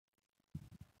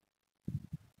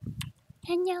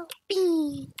Hello,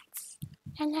 beans.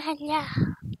 Hello.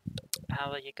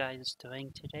 How are you guys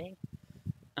doing today?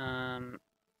 Um,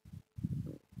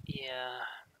 yeah,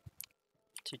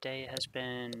 today has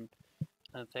been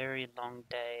a very long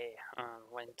day.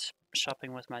 Went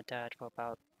shopping with my dad for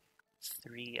about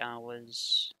 3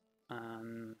 hours.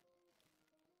 Um,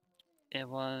 I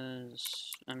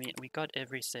mean, we got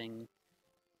everything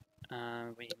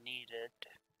we needed,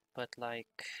 but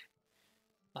like,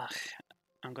 ugh,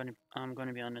 I'm gonna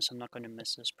be honest, I'm not gonna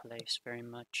miss this place very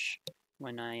much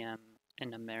when I am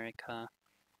in America,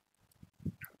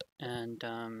 and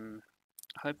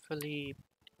hopefully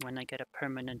when I get a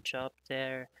permanent job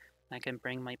there, I can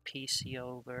bring my PC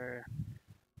over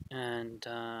and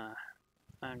I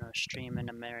don't know, stream in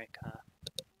America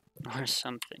or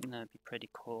something. That'd be pretty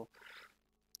cool.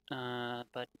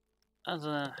 But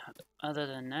other other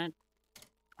than that,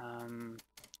 um,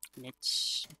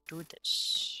 let's do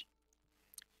this.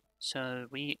 So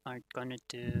we are gonna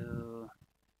do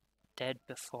Dead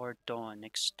Before Dawn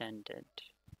Extended.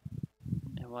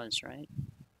 It was, right?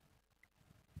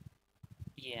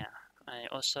 Yeah. I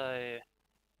also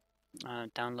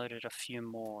downloaded a few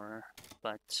more,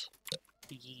 but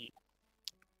yeah.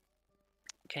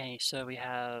 Okay, so we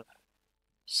have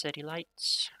City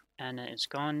Lights, Anna is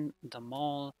Gone, The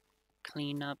Mall,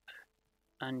 Cleanup,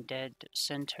 Undead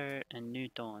Center, and New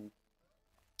Dawn.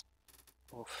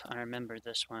 Oof, I remember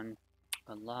this one.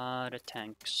 A lot of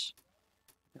tanks.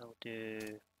 We'll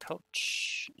do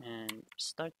Coach and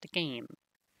start the game.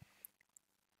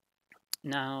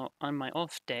 Now, on my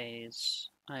off days,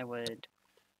 I would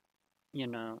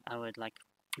like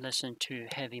listen to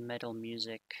heavy metal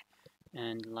music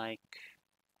and like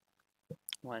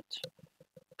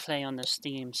play on the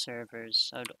Steam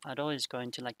servers. I'd always go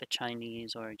into like the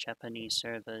Chinese or Japanese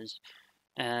servers,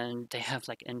 and they have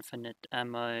like infinite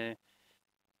ammo.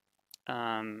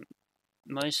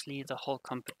 Mostly the whole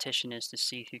competition is to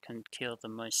see who can kill the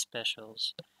most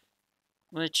specials,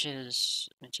 which is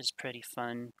pretty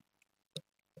fun.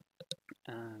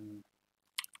 And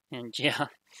yeah,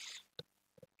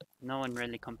 no one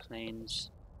really complains.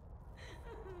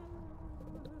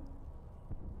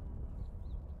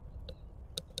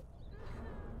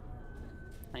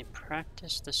 I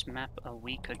practiced this map a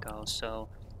week ago, so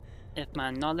if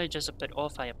my knowledge is a bit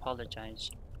off, I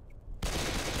apologize.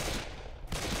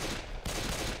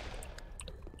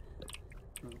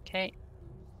 Okay.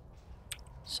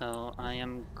 So I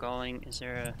am going,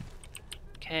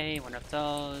 okay, one of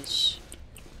those.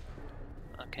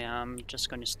 Okay, I'm just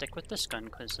going to stick with this gun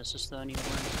because this is the only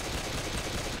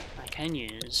one I can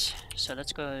use. So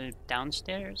let's go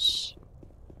downstairs.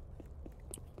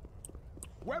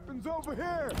 Weapons over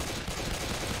here!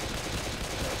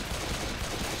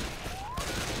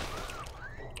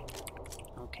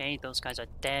 Okay, those guys are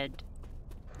dead.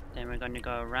 Then we're going to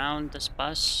go around this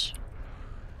bus.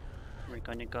 We're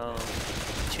going to go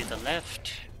to the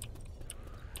left,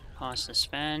 past this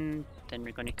van. Then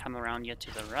we're going to come around here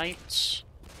to the right,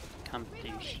 come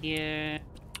through here.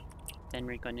 Then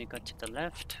we're going to go to the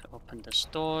left, open this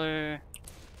door,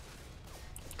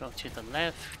 go to the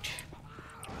left,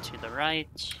 to the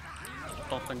right,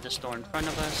 open this door in front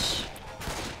of us.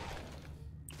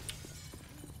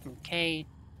 Okay.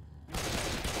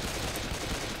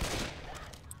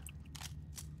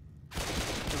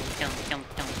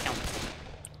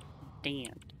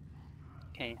 Damn.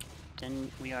 Okay,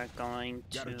 then we are going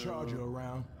to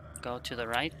go to the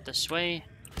right this way.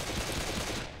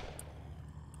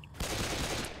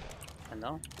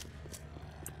 Hello?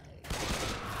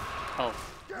 Oh.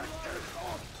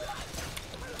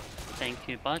 Thank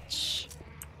you, bots.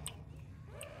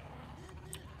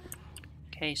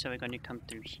 Okay, so we're going to come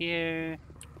through here.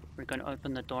 We're going to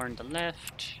open the door on the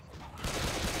left.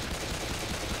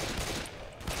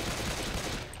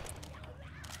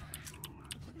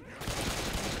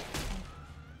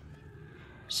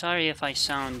 Sorry if I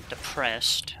sound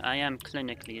depressed. I am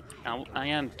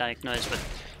diagnosed with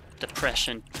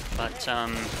depression, but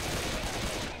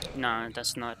no,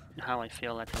 that's not how I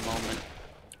feel at the moment.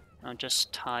 I'm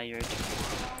just tired.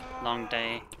 Long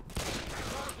day.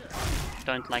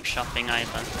 Don't like shopping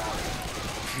either.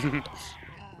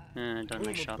 Don't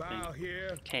like shopping.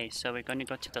 Okay, so we're gonna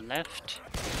go to the left.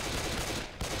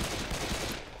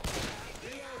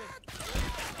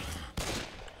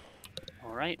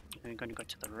 Alright, we're gonna go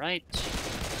to the right.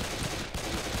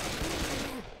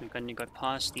 We're gonna go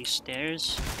past these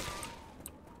stairs.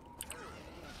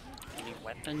 Any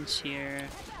weapons here?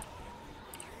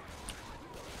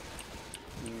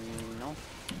 No.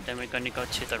 Then we're gonna go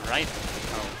to the right.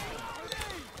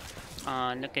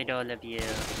 Oh, look at all of you.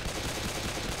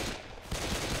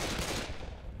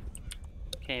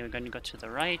 Okay, we're gonna go to the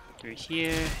right, through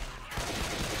here.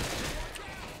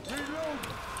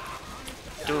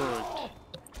 Dude.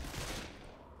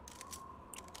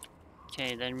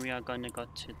 Okay, then we are gonna go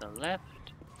to the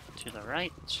left, to the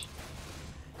right.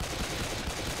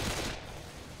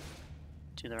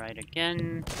 To the right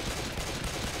again.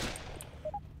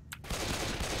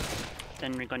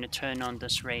 Then we're going to turn on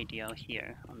this radio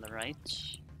here on the right.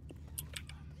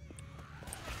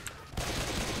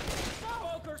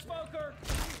 Smoker, smoker!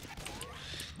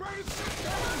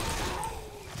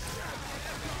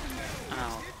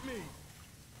 Ow.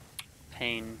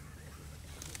 Pain.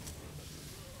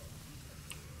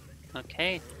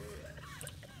 Okay.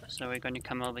 So we're going to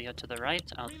come over here to the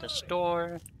right, out this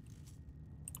door.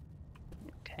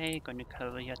 Okay, going to come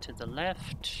over here to the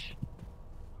left.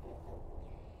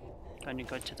 Going to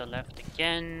go to the left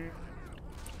again.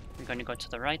 We're going to go to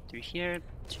the right through here,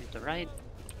 to the right,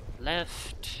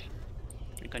 left.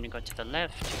 We're going to go to the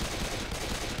left.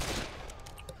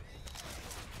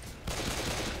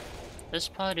 This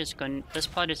part is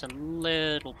a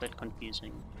little bit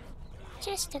confusing.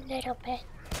 Just a little bit.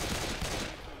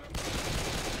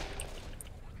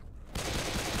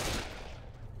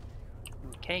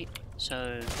 Okay,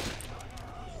 so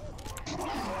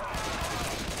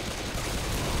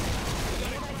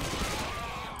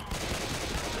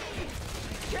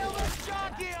Kill this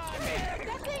jockey on me!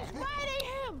 That thing's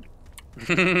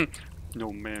biting him!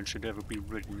 no man should ever be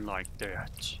ridden like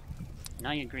that. And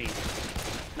I agree.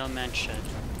 No man should.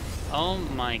 Oh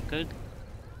my good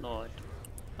lord.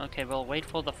 Okay, we'll wait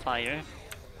for the fire.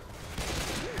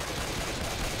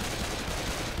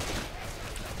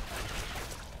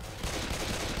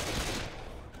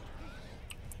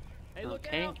 Hey, look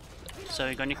Okay, out. so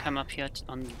we're going to come up here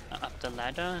up the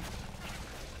ladder.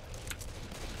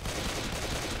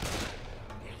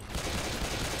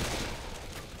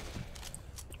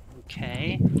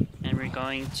 Okay, and we're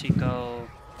going to go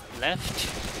left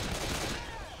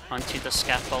onto the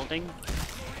scaffolding.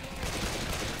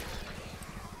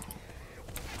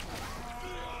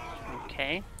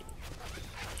 Okay.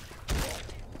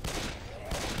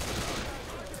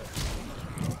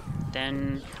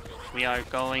 Then we are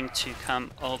going to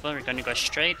come over, we're going to go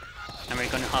straight, and we're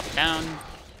going to hop down.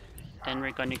 Then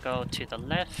we're going to go to the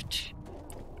left.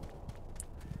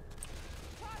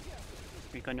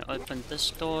 We're going to open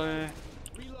this door.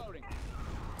 Reloading.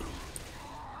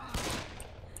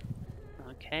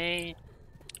 Okay.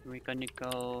 We're going to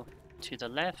go to the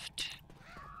left.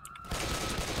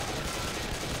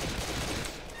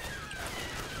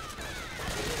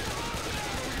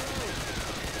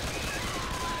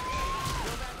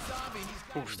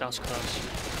 Oof, that was close.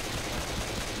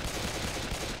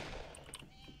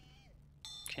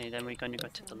 Okay, then we're going to go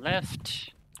to the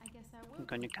left. We're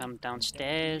going to come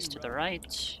downstairs to the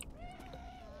right.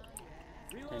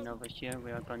 Then over here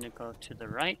we are going to go to the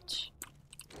right.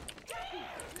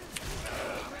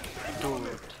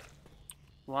 Dude,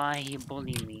 why he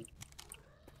bully me?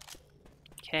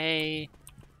 Okay.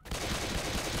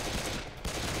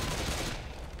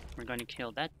 We're going to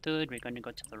kill that dude. We're going to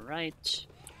go to the right.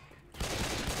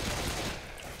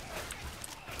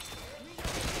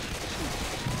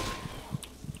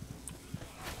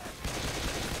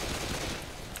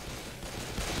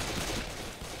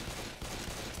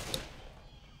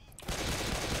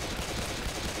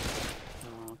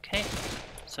 Okay,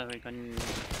 so we're going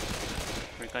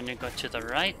to go to the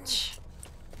right,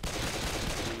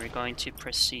 and we're going to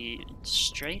proceed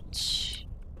straight.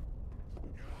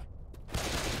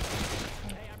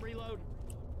 Hey, I'm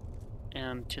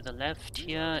reloading. To the left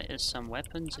here is some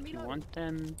weapons if you want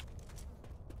them.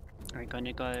 We're going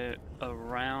to go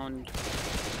around.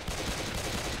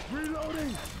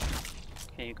 Reloading!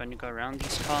 Okay, you're going to go around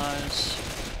these cars.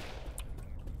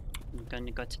 You're going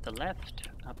to go to the left,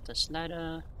 up this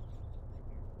ladder.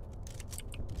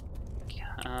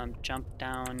 Jump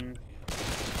down.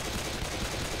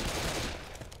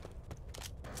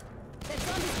 That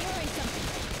zombie's carrying something.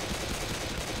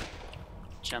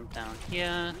 Jump down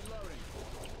here.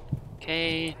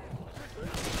 Okay.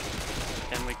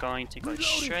 Then we're going to go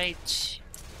straight.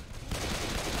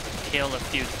 Kill a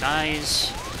few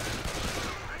guys.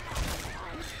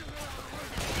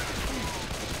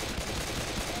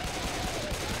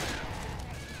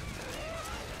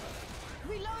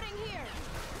 Reloading here.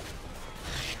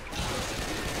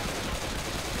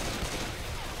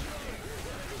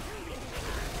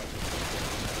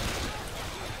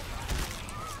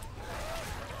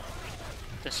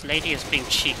 This lady is being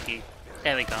cheeky.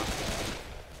 There we go.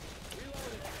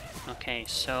 Okay,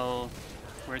 so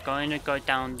we're going to go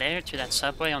down there to that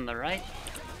subway on the right.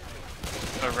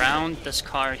 Around this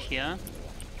car here.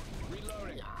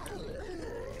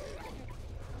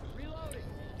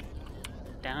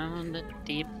 down the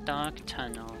deep dark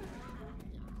tunnel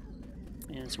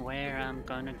is where I'm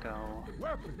gonna go.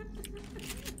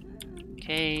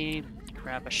 Okay,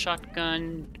 grab a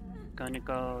shotgun. Gonna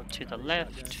go to the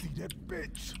left. See that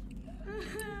bitch?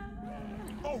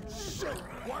 Oh shit!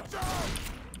 Watch out!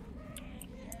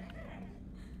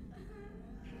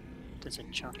 There's a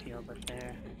jockey over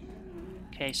there.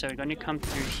 Okay, so we're gonna come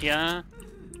through here.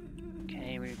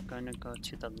 Okay, we're gonna go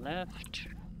to the left.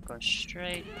 Go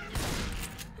straight.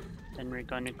 Then we're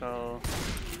gonna go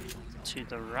to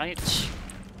the right.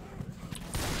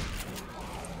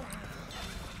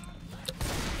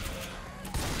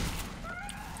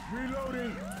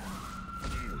 Reloading.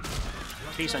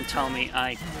 Please don't tell me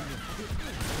I...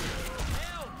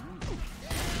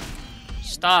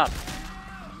 Stop!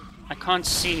 I can't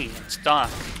see, it's dark.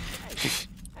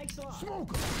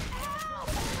 Smoker.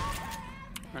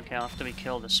 Okay, after we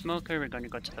kill the smoker, we're going to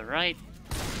go to the right.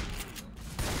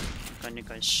 We're going to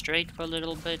go straight for a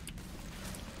little bit.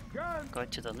 Gun. Go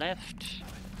to the left.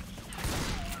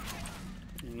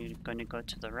 And we're going to go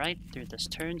to the right through this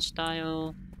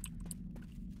turnstile.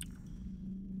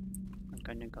 We're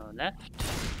going to go left.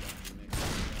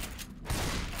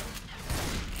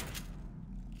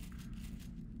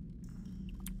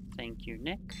 Thank you,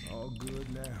 Nick. All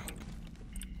good now.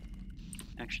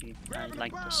 Actually, I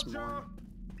like this more.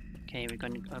 Okay, we're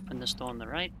going to open this door on the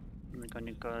right. And we're going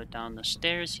to go down the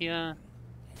stairs here.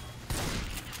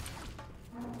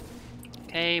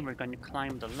 Okay, we're going to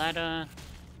climb the ladder.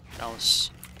 That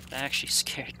actually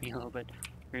scared me a little bit.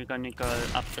 We're going to go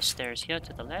up the stairs here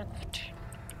to the left.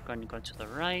 We're going to go to the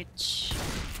right.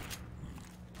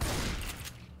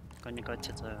 Going to go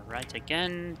to the right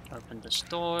again. Open this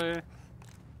door.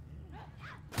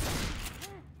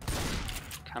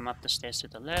 Come up the stairs to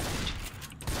the left.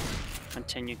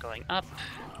 Continue going up.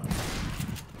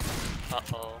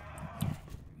 Uh-oh.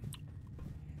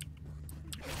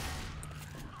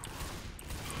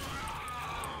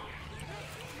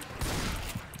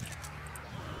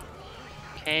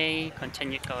 Okay,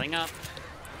 continue going up.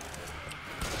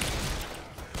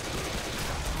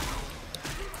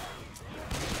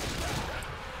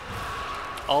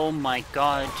 Oh my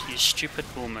god, you stupid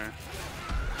boomer.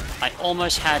 I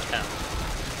almost had him.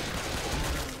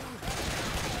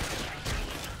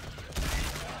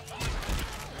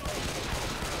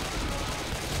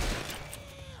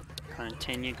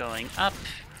 Continue going up.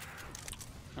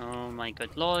 Oh my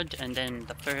good lord, and then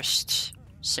the first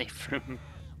safe room.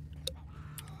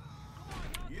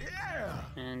 Yeah.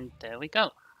 And there we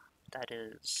go. That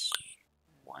is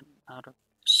 1 out of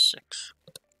 6.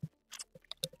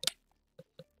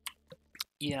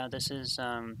 Yeah, this is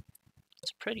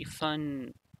it's a pretty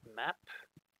fun map,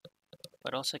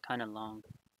 but also kind of long.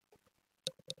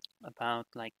 About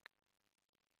like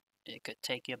it could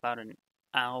take you about an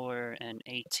hour and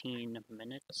 18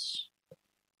 minutes.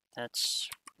 That's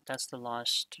the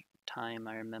last time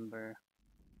I remember.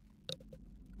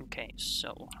 Okay,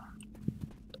 so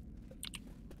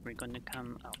we're gonna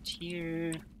come out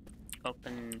here,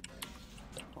 open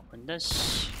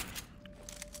this,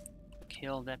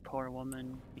 kill that poor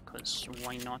woman, because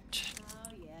why not?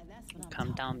 Oh, yeah, that's what I'm Come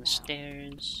talking down the about.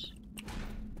 stairs,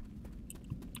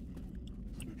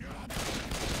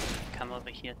 come over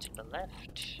here to the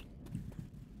left.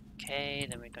 Okay,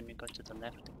 then we're gonna go to the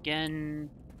left again,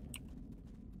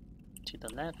 to the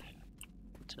left,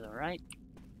 to the right.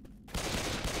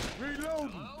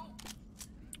 Reloading.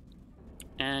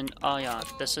 And oh yeah,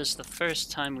 this is the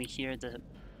first time we hear the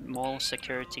mall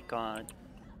security guard.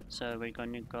 So we're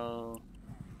going to go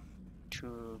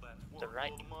to the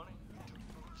right,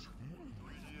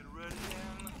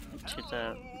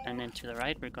 and then to the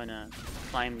right we're going to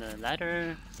climb the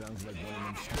ladder. Sounds like one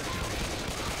of them.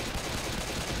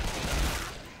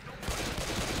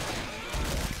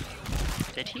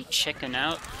 Did he chicken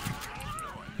out?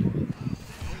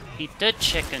 He did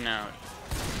chicken out.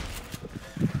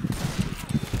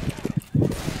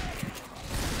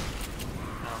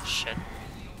 Oh shit.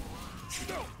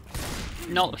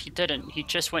 No, he didn't. He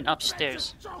just went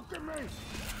upstairs.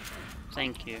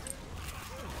 Thank you.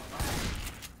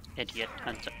 Idiot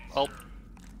hunter. Oh.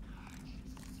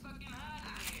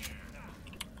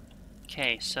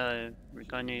 Okay, so we're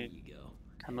going to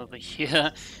come over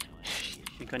here.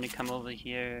 We're going to come over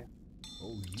here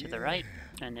Oh, to the right,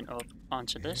 and then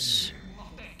onto this. Oh,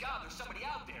 thank God there's somebody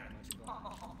out there.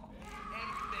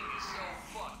 Everything is so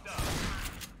fucked up.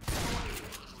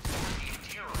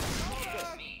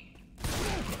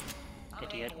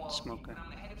 Idiot smoker. I'm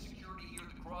the head of security here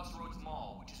at the Crossroads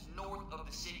Mall, which is north of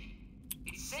the city.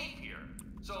 It's safe here,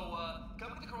 so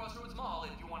come to the Crossroads Mall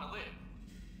if you want to live.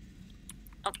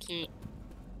 Okay.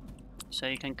 So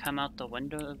you can come out the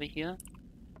window over here.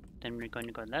 Then we're going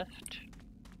to go left.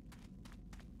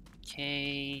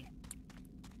 Okay.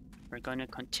 We're going to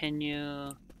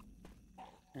continue.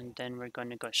 And then we're going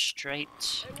to go straight.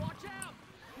 Hey, watch out!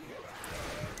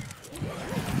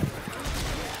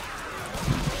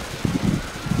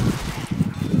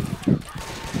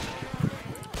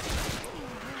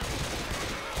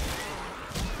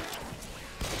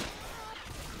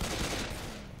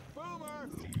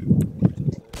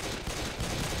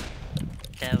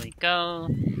 There we go.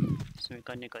 So we're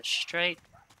going to go straight.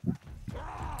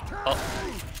 Oh,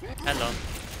 hello.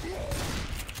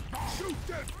 Shoot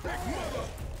that big mother!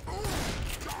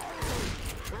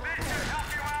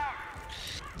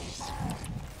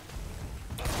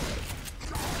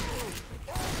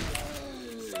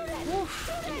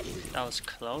 That was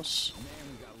close.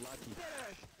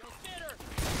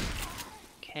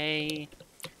 Okay.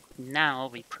 Now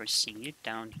we proceed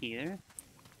down here.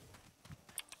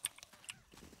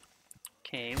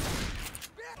 Okay.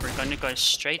 We're going to go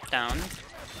straight down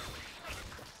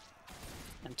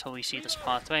until we see this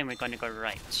pathway, and we're going to go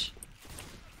right.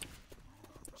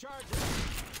 Charger!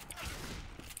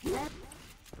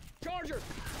 Charger!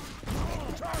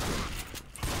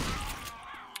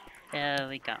 There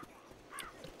we go.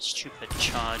 Stupid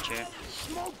charger.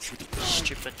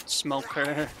 Stupid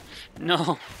smoker.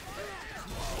 No.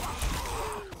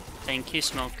 Thank you,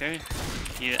 smoker.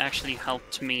 You actually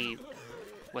helped me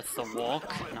with the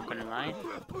walk, not gonna lie.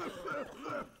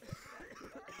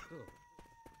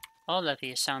 All of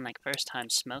you sound like first-time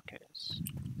smokers.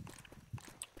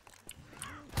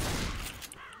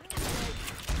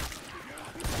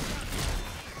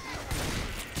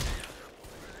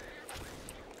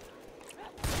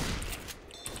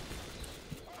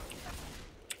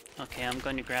 Okay, I'm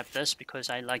going to grab this because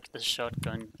I like the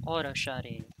shotgun. Auto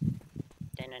shotty.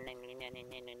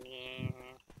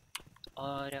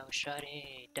 Auto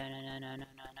shotty.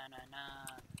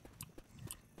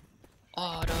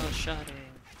 Auto shotty.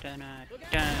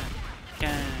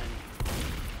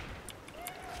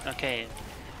 Okay.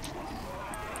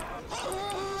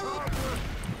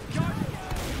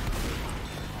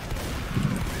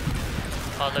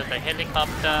 Follow the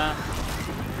helicopter.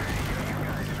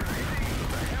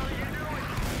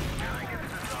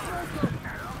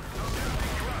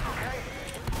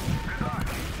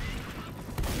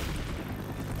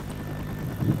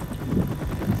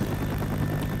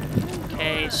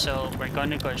 Okay, so we're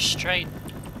gonna go straight.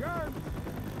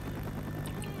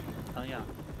 Oh yeah,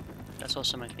 that's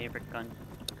also my favorite gun.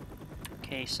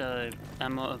 Okay, so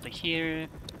ammo over here,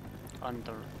 on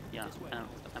the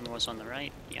ammo was on the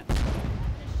right. Yeah.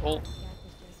 Oh,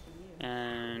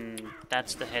 and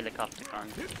that's the helicopter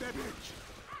gun.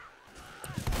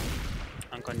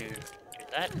 I'm gonna do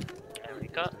that. There we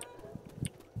go.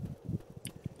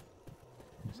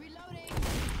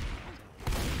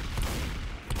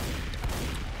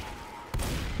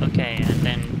 Okay, and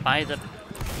then by the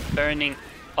burning...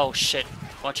 Oh shit,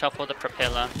 watch out for the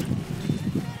propeller.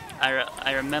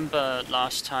 I remember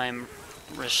last time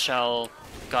Rochelle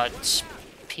got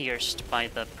pierced by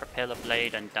the propeller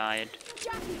blade and died.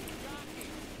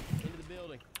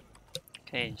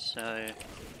 Okay, so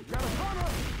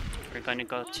we're gonna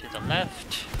go to the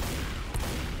left.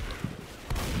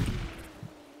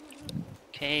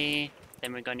 Okay,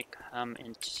 then we're gonna come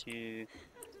into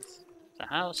the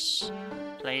house,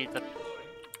 play the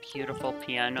beautiful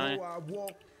piano. Though I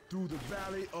walk through the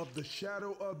valley of the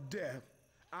shadow of death,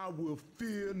 I will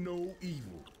fear no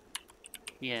evil.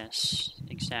 Yes,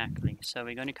 exactly. So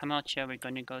we're gonna come out here, we're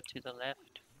gonna go to the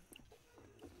left.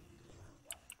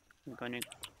 We're gonna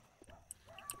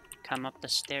come up the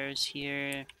stairs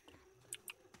here.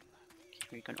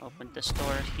 We're gonna open this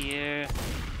door here.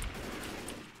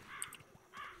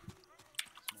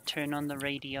 Turn on the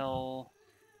radio.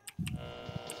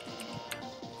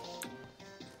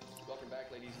 Welcome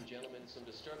back, ladies and gentlemen. Some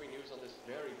disturbing news on this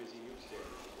very busy news day.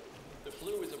 The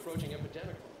flu is approaching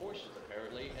epidemic proportions,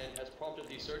 apparently, and has prompted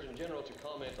the Surgeon General to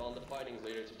comment on the findings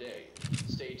later today.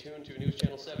 Stay tuned to News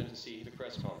Channel 7 to see the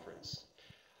press conference.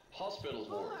 Hospital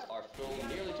wards are filled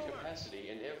nearly to capacity,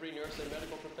 and every nurse and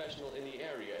medical professional in the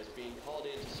area is being called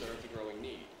in to serve the growing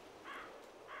need.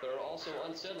 There are also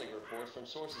unsettling reports from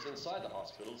sources inside the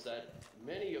hospitals that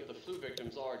many of the flu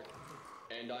victims are,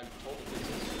 and I'm told that this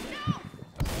is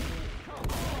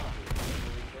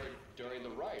occurred during the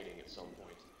rioting at some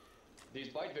point. These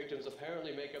bite victims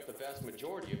apparently make up the vast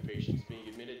majority of patients being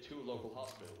admitted to local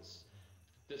hospitals.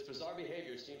 This bizarre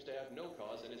behavior seems to have no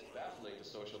cause and is baffling to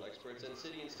social experts and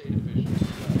city and state officials as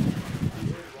well. We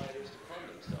urge rioters to calm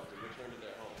themselves and return to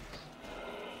their homes.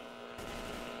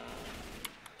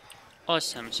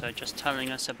 Awesome, so just telling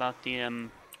us about the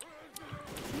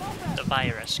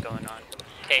virus going on.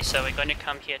 Okay, so we're gonna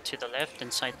come here to the left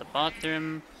inside the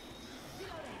bathroom.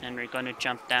 And we're gonna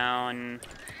jump down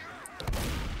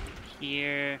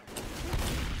here.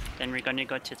 Then we're gonna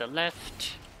go to the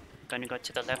left. We're gonna go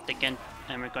to the left again,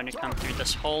 and we're gonna come through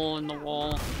this hole in the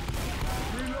wall.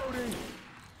 Reloading.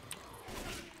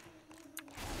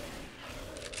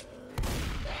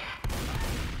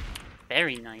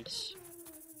 Very nice.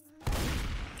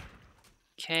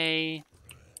 Okay.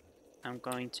 I'm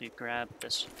going to grab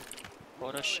this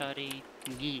photo shotty.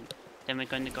 Yee. Then we're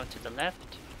going to go to the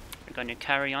left. We're going to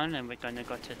carry on and we're going to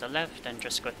go to the left and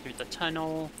just go through the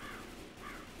tunnel.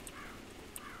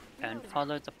 And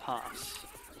follow the path.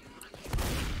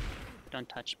 Don't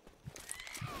touch.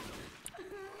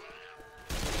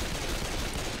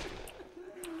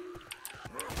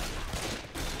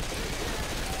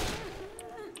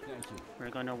 We're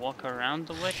gonna walk around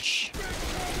the witch.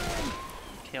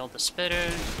 Kill the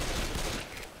spitter.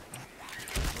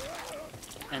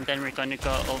 And then we're gonna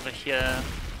go over here.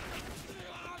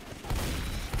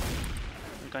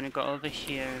 We're gonna go over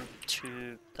here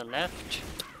to the left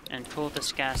and pull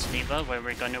this gas lever where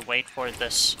we're gonna wait for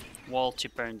this wall to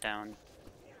burn down.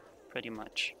 Pretty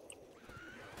much.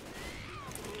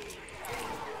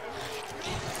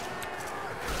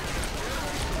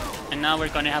 And now we're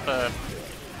gonna have a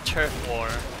turf war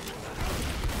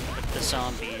with the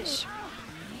zombies.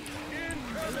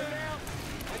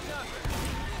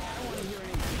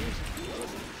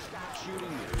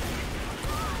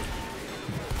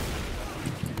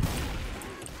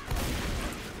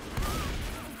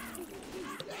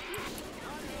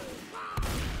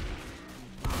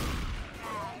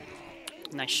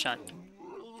 Nice shot.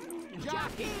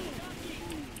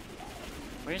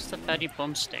 Where's the fatty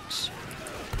boomsticks?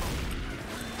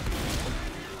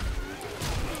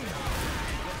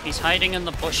 He's hiding in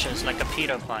the bushes like a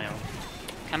pedophile.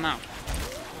 Come out.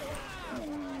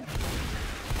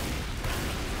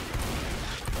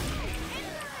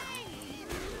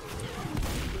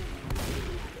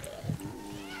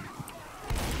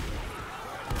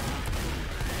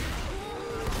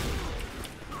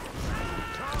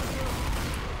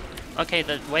 Okay,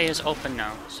 the way is open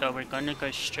now, so we're gonna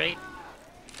go straight.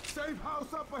 Safe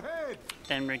house up ahead.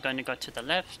 Then we're gonna go to the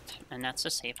left, and that's a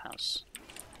safe house.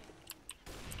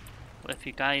 If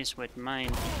you guys would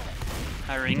mind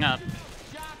hurrying up.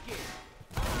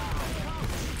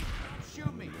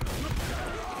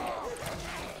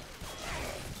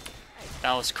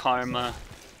 That was karma.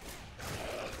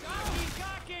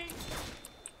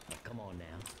 Come on now.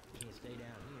 Can't stay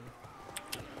down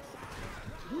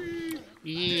We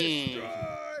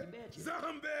Yeah. destroy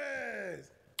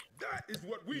zombies. That is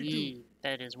what we Yeah. do.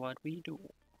 That is what we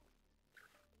do.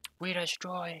 We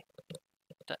destroy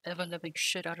the ever-living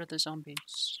shit out of the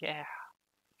zombies. Yeah.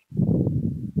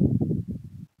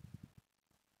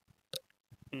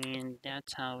 And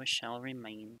that's how it shall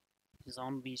remain.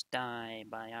 Zombies die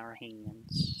by our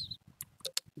hands.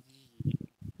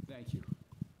 Thank you.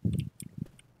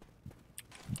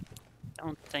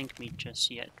 Don't thank me just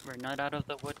yet. We're not out of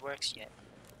the woodworks yet.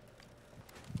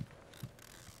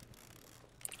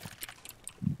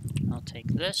 I'll take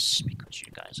this because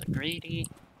you guys are greedy.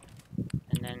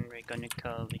 And then we're gonna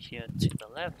go over here to the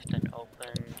left and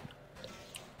open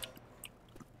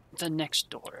the next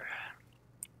door.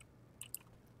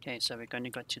 Okay, so we're gonna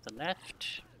go to the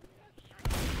left.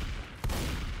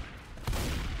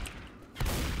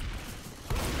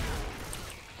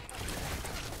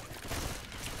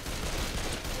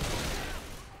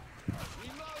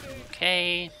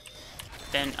 Okay,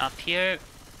 then up here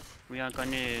we are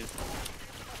gonna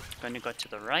go to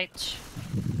the right.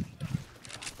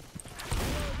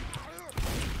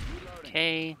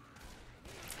 Okay,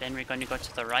 then we're gonna go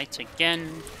to the right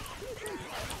again.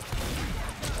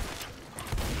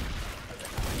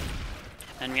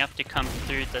 And we have to come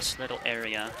through this little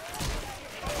area.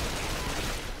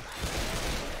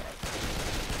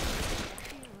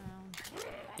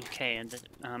 Okay, and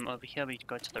over here we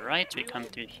go to the right, we come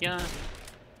through here.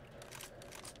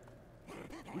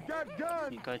 We got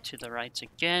guns. We go to the right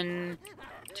again,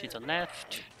 to the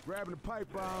left. Grabbing the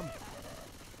pipe bomb.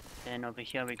 Then over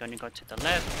here we're gonna go to the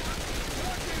left.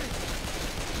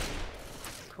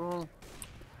 Cool.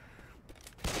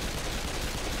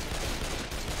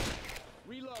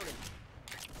 Reloading.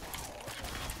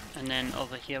 And then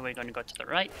over here we're gonna go to the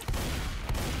right.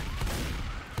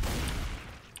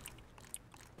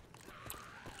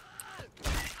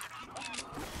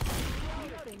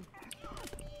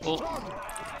 Oh.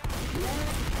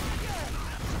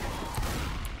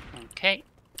 Okay.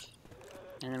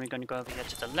 And then we're gonna go over here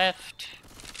to the left.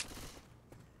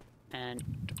 And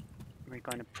we're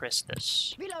gonna press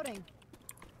this. Reloading.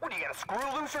 What, you got a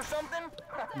screw loose or something?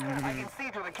 I can see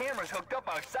through the cameras hooked up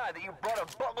outside that you brought a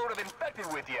buttload of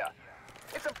infected with you.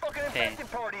 It's a fucking infected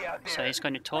party out there. So he's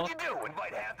going to talk. What'd you do,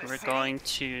 invite half the We're city? going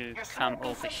to You're come smoking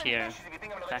over something here, vicious if you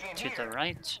think I'm gonna let back you in to the here.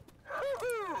 right.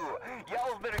 Woo-hoo!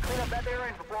 Y'all better clean up that there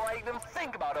end before I even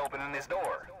think about opening this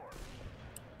door.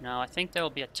 Now I think there will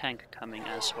be a tank coming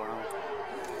as well.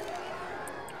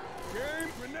 Game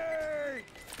grenade!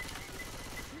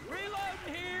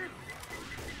 Reloading here!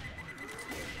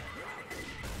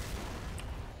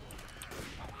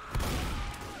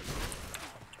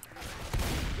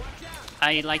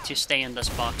 I like to stay in this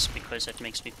box because it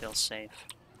makes me feel safe.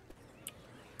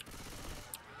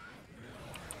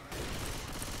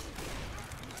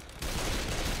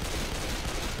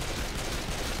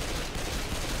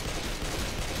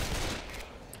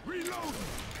 Reloading!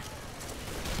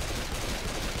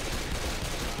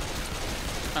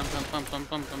 Bum bum bum bum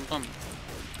bum bum bum.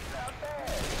 That's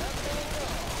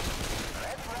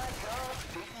right, y'all.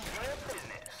 Taking care of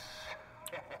business.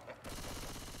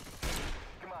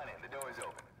 Come on in, the door is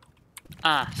open.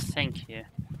 Ah, thank you.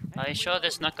 Are you sure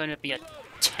there's not going to be a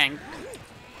tank?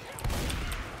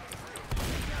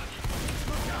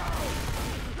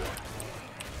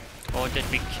 Or did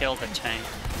we kill the tank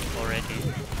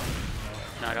already?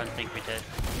 No, I don't think we did.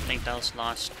 I think that was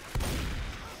last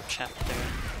chapter.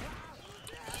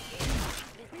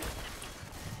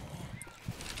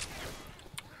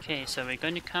 Okay, so we're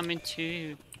going to come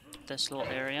into this little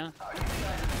area.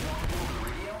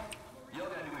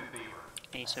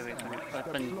 Okay, so we're going to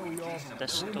open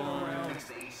this door.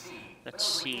 Let's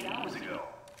see. So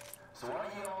why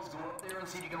don't you all go up there and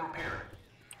see if you can repair it?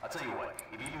 I'll tell you what,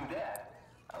 if you do that,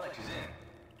 I'll let you in.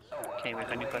 Oh, Okay, we're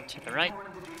going to go to the right.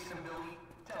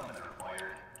 Tell them they're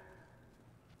fired.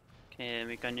 Okay,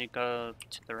 we're going to go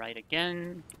to the right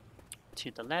again.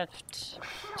 To the left.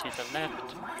 To the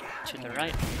left. To the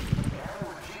right. To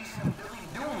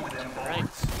the right.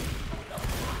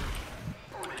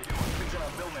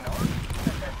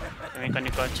 Then we're going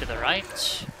to go to the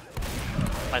right.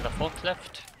 By the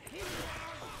forklift.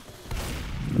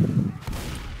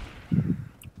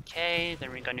 Okay, then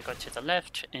we're going to go to the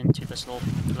left into this little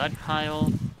blood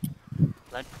pile.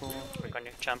 Blood pool. We're going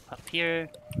to jump up here.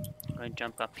 We're going to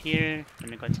jump up here. We're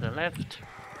going to go to the left.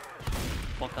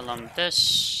 Walk along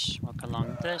this. Walk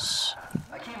along this.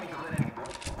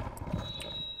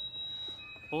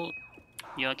 Oh,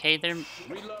 you okay there?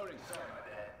 Reloading.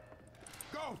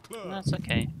 Golf club. That's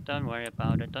okay. Don't worry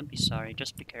about it. Don't be sorry.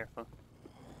 Just be careful.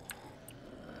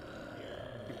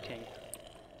 Okay.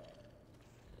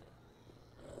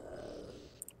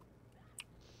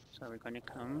 So we're going to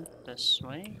come this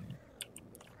way.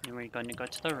 And we're going to go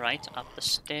to the right, up the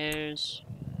stairs.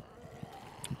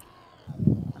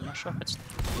 I'm not sure if it's...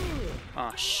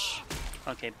 Oh, shh.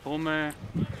 Okay, boomer.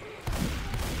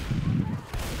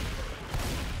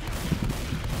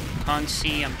 Can't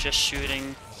see, I'm just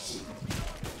shooting.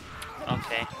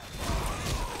 Okay.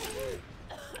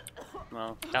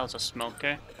 Well, that was a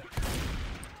smoker.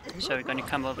 So we're going to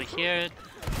come over here.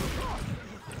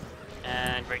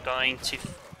 And we're going to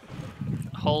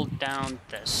hold down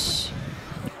this.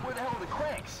 Where the hell are the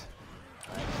cranks?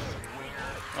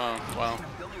 Oh, well.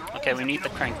 Okay, we need the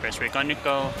crank first. We're going to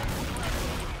go...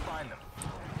 Find them.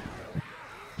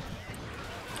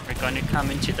 We're going to come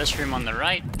into this room on the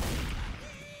right.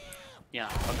 Yeah, I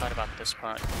forgot about this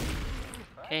part.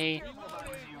 Okay.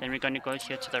 Then we're going to go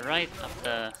here to the right, up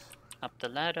the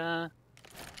ladder.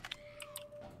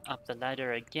 Up the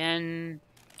ladder again.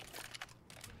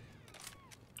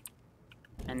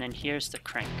 And then here's the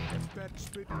crank. That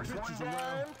spitting First one bitches around.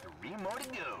 down, 3 more to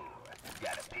go.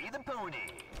 Gotta pay the pony.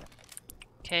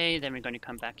 Okay, then we're going to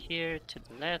come back here to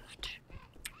the left.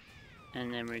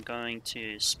 And then we're going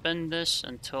to spin this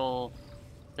until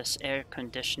this air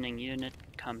conditioning unit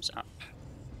comes up.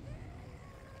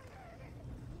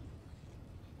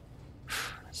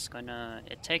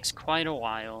 It takes quite a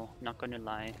while, not gonna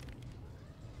lie.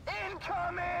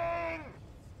 Incoming!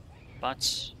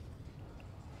 But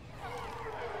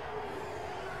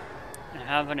I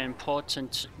have an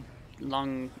important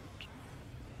long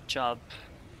job.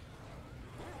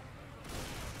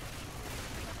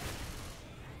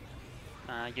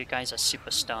 You guys are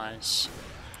superstars.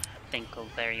 Thank you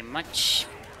very much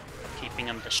for keeping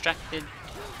them distracted.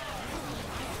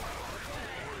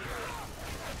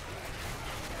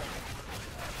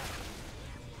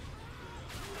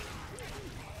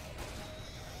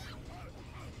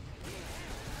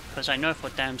 Because I know for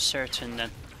damn certain that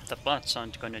the bots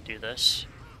aren't going to do this.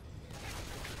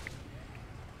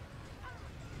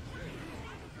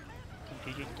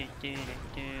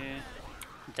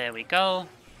 There we go.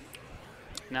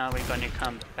 Now we're going to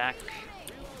come back.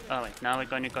 Oh wait, now we're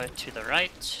going to go to the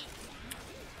right.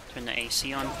 Turn the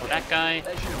AC on for that guy.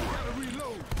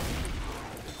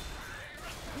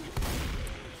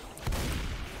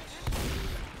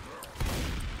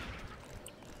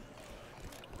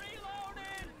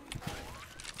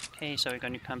 Okay, so we're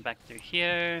going to come back through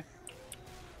here.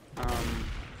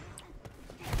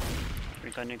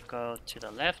 We're going to go to the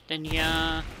left in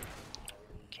here.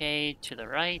 Okay, to the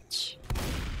right.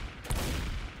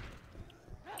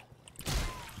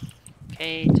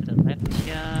 Okay, to the left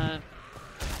here.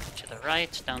 To the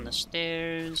right, down the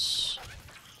stairs.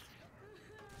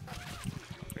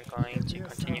 We're going to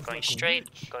continue going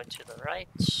straight. Go to the right.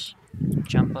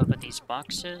 Jump over these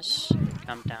boxes.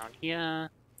 Come down here.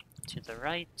 To the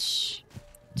right,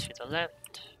 to the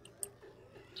left,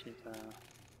 to the...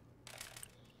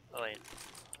 Oh wait.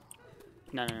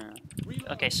 No.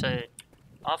 Okay, so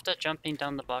after jumping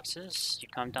down the boxes, you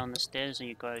come down the stairs and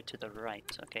you go to the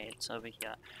right. Okay, it's over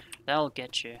here. That'll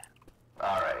get you.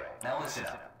 Alright, now listen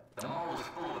up. The mall is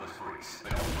full of those freaks,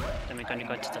 but don't fret. Then we're gonna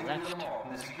go to the left. In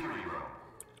the security room.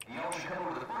 Y'all should come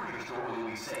over to the furniture store where you'll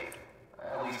be safe.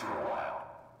 At least for a while.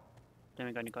 Then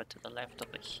we're gonna go to the left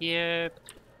over here.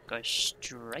 Go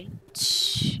straight.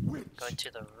 Go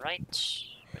to the right.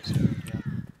 Where's the radio?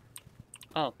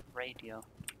 Oh, radio.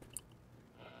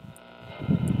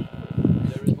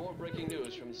 There is more breaking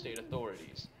news from state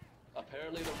authorities.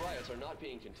 Apparently the riots are not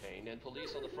being contained, and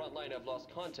police on the front line have lost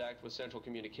contact with central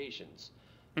communications.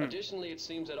 Additionally, it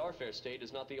seems that our fair state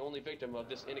is not the only victim of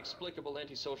this inexplicable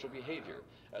antisocial behavior,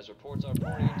 as reports are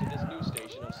pouring into this news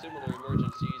station of similar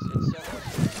emergencies in several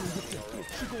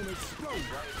states including our own.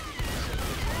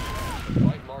 The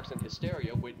bite marks and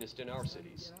hysteria witnessed in our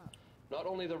cities. Not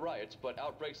only the riots, but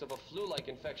outbreaks of a flu-like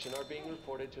infection are being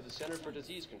reported to the Center for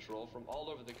Disease Control from all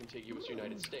over the contiguous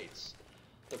United States.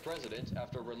 The president,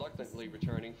 after reluctantly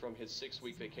returning from his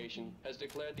 6-week vacation, has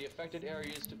declared the affected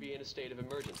areas to be in a state of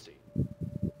emergency.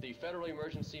 The Federal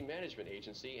Emergency Management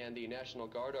Agency and the National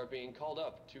Guard are being called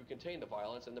up to contain the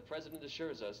violence, and the president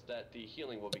assures us that the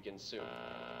healing will begin soon.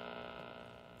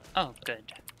 Oh,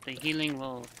 good. The healing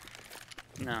will...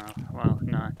 No, well,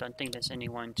 no, I don't think there's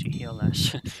anyone to heal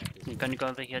us. I'm gonna go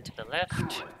over here to the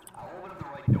left. I'll open up the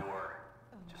right door.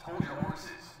 Just hold your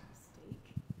horses.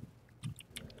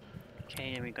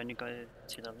 Okay, we're gonna go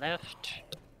to the left.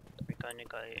 We're gonna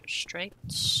go straight.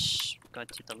 Go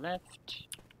to the left.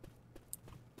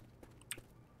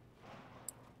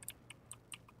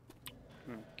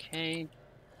 Okay.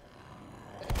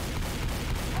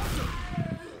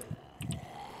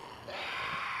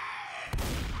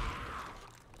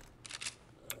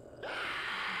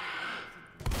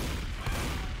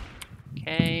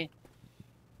 Okay.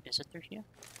 Is it through here?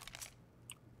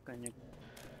 Gonna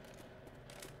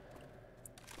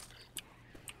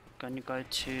go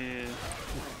to...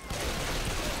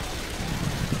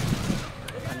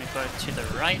 Gonna go to the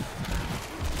right.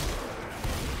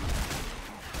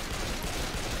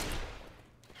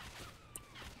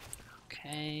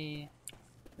 Okay.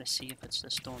 Let's see if it's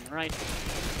this door on the right.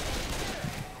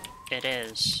 It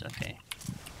is. Okay.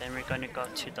 Then we're gonna go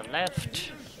to the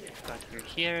left. Go through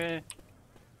here.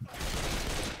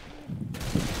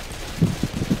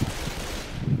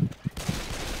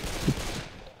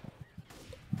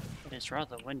 It is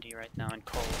rather windy right now and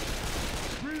cold.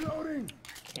 Reloading!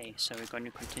 Okay, so we're going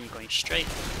to continue going straight.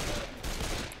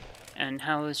 And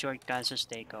how is your guys'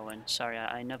 day going? Sorry,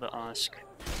 I never ask.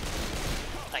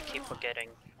 I keep forgetting.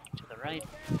 To the right.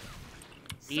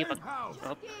 Leave a...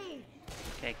 Oh.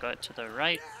 Okay, go to the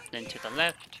right, then to the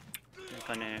left.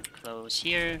 We're gonna close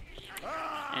here.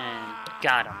 And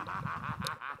got him.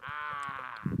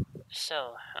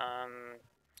 So,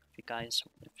 if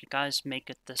you guys make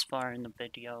it this far in the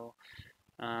video,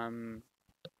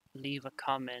 leave a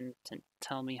comment and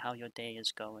tell me how your day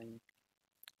is going.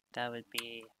 That would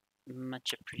be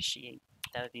much appreciated.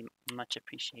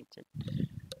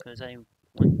 Because I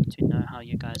want to know how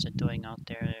you guys are doing out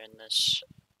there in this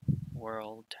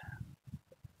world,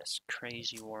 this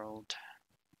crazy world.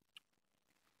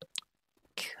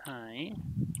 Okay.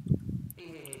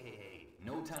 Hey,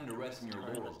 no time to rest in your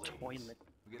laurels, ladies. Toilet.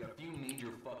 We got a few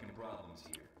major fucking problems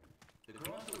here. The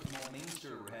crossover's mall main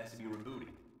server has to be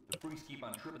rebooted. The freaks keep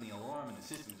on tripping the alarm and the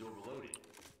system's overloaded.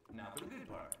 Now for the good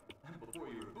part. Before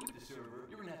you reboot the server,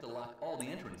 you're gonna have to lock all the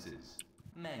entrances.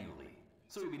 Manually.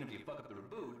 So even if you fuck up the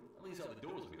reboot, at least all the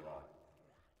doors will be locked.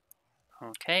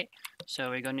 Okay, so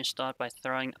we're going to start by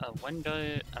throwing a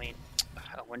window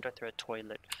through a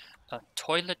toilet. A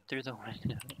toilet through the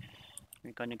window.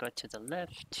 We're going to go to the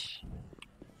left.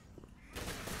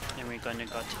 And we're going to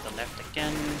go to the left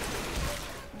again.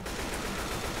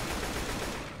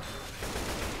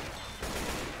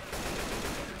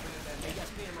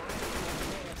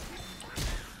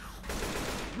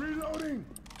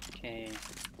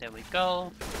 There we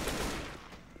go.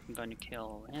 I'm gonna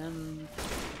kill him.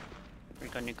 We're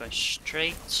gonna go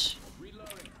straight.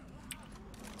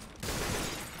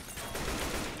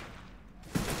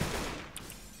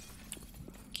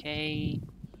 Okay.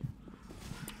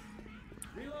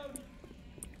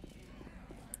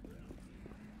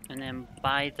 And then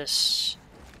by this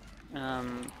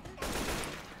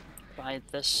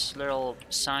little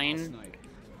sign,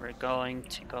 we're going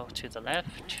to go to the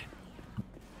left.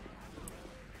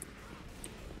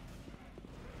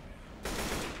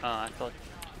 Oh, I thought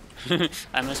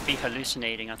I must be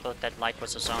hallucinating. I thought that light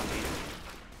was a zombie.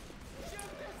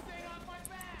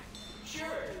 Sure,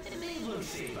 it may look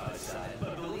safe outside,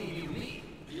 but believe you me,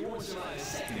 you won't survive a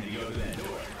second if you go to that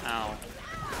door. Ow.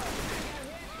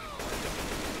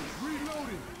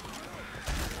 Reloading.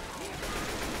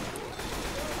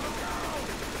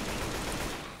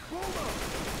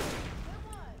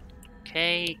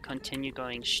 Okay, continue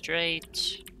going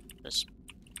straight. This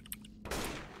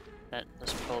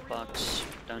pull box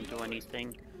don't do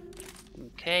anything.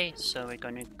 Okay, so we're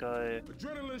gonna go.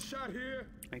 Adrenaline shot here.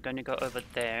 We're gonna go over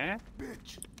there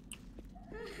Bitch.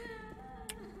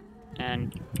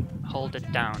 and hold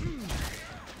it down.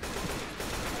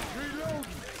 Reloading.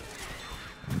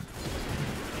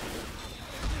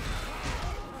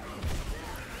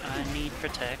 I need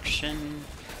protection.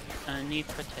 I need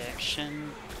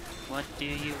protection. What do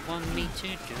you want me to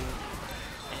do?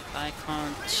 If I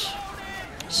can't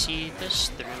see this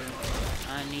through,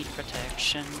 I need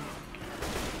protection.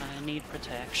 I need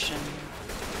protection.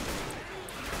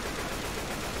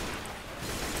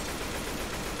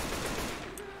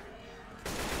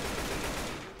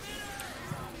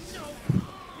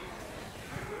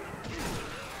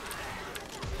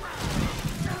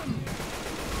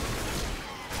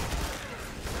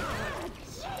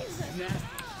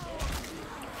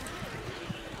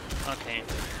 Okay.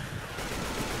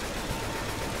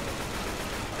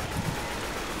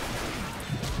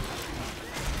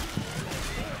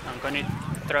 I'm gonna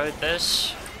throw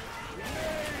this.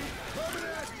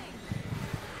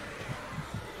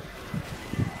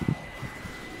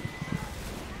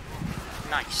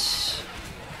 Nice.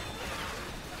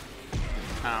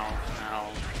 Ow,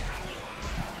 ow.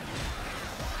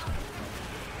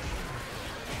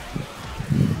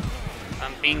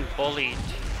 I'm being bullied.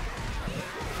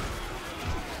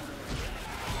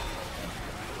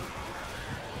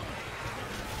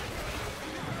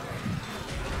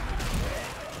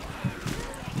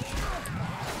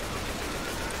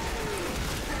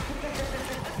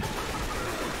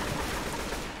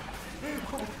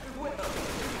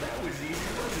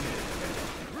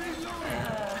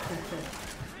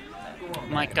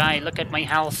 My guy, look at my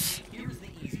health. Here's the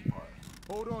easy part.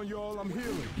 Hold on, y'all. I'm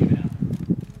healing. Get out.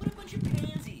 What a bunch of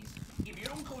pansies. If you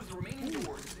don't close the remaining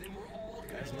doors, then we're all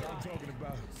gonna That's what I'm talking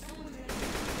about.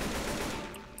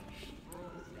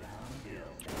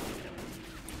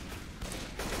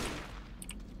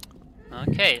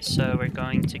 Okay, so we're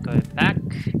going to go back.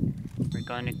 We're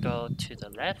going to go to the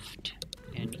left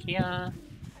in here.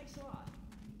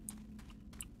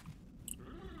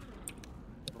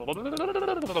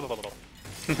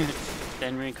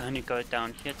 Then we're going to go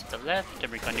down here to the left,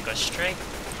 and we're going to go straight.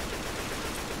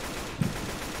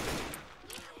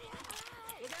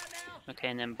 Okay,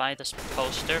 and then by this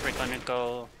poster, we're going to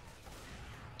go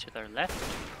to the left.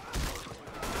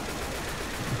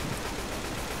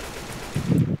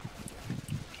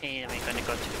 Okay, and we're going to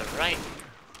go to the right.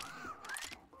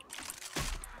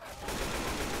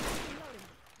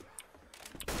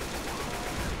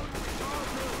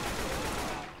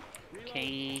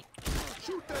 Okay.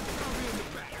 Shoot that zombie in the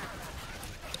back.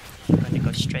 I'm going to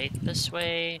go straight this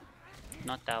way.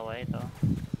 Not that way, though.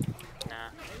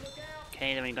 Nah.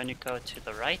 Okay, then we're going to go to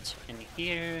the right in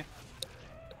here.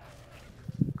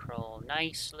 Crawl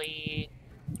nicely.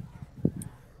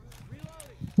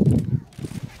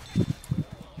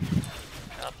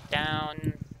 Up,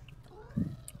 down.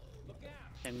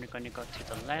 Then we're going to go to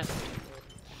the left.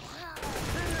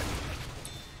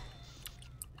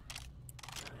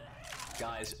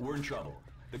 Guys, we're in trouble.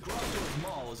 The Crossroads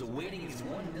Mall is awaiting its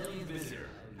 1 millionth visitor.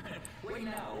 Right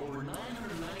now, over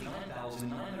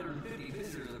 999,950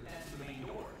 visitors have passed the main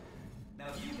door. Now,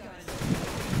 if you guys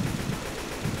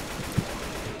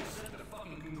set the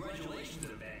fucking congratulations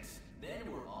events,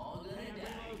 then we're all gonna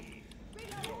die. The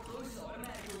door closes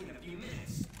automatically in a few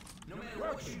minutes. No matter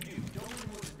what you do, don't let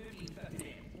more than 50 infected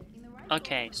in.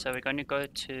 Okay, so we're going to go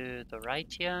to the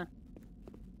right here.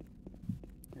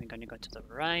 We're going to go to the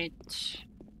right.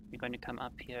 We're going to come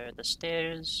up here the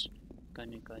stairs.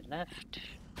 Going to go left.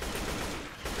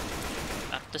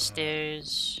 Up the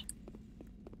stairs.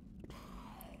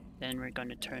 Then we're going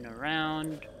to turn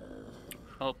around.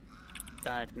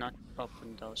 not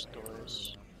open those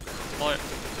doors. Or...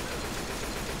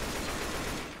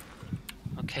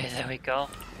 Okay, there we go.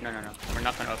 No, we're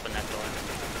not gonna open that door.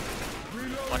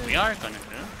 What we are gonna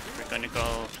do, we're gonna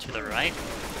go to the right,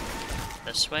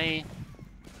 this way,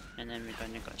 and then we're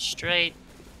gonna go straight.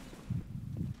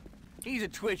 He's a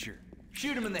twitcher.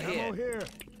 Shoot him in the head. Here.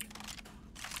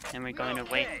 And we're going to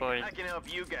wait for I can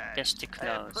help you guys. this to I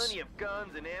have close. plenty of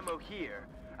guns and ammo here.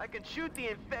 I can shoot the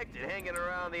infected hanging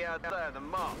around the outside of the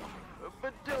mall.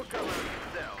 But don't come out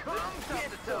yourself. It's tough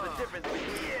to tell the difference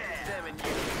between them and you.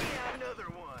 Yeah, another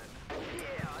one.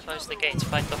 Yeah, Close the gates,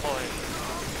 fight the horde.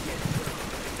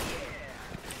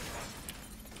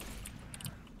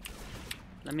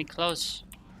 Let me close.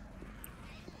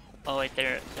 Oh wait,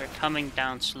 they're coming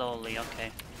down slowly.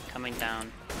 Okay, coming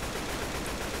down.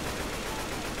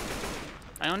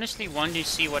 I honestly want to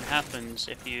see what happens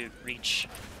if you reach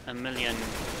 1 million.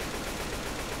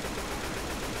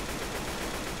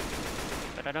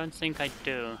 But I don't think I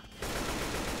do.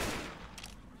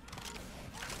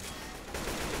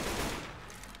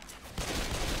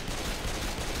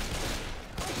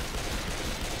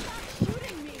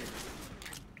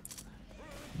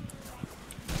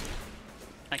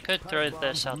 I could throw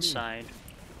this outside.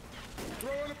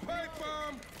 Throwing a pipe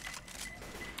bomb.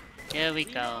 Here we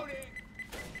go.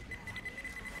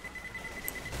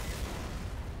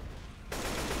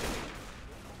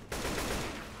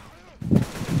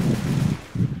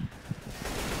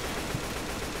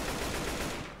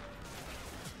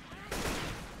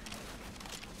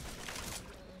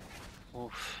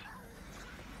 Oof.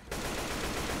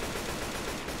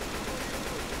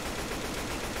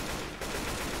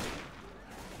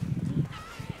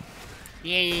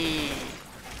 Yay!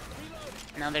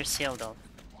 Now they're sealed off.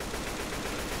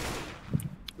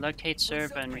 Locate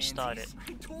server and restart it.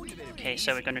 Okay,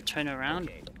 so we're gonna turn around,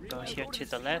 go here to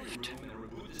the left.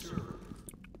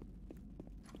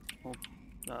 Oh,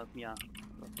 yeah.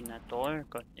 Open that door,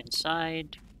 go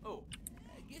inside. Oh,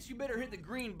 I guess you better hit the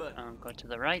green button. Go to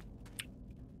the right.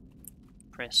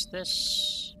 Press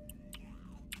this.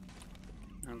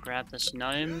 And grab this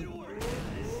gnome.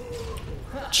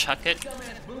 Chuck it.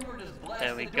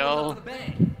 There we go.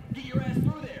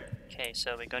 Okay,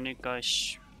 so we're gonna go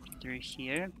through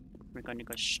here. We're gonna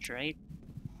go straight.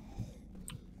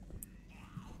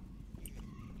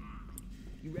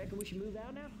 You reckon we should move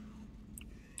out now?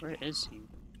 Where is he?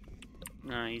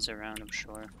 No, he's around, I'm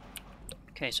sure.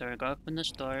 Okay, so we're gonna open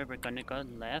this door. We're gonna go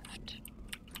left.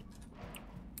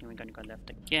 And we're gonna go left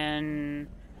again.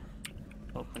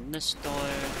 Open this door.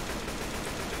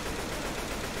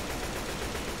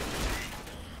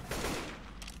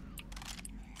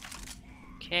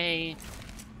 Okay.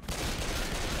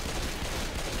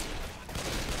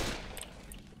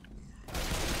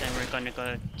 Then we're gonna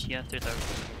go here through the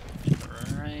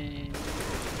right.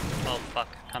 Oh fuck,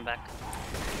 come back.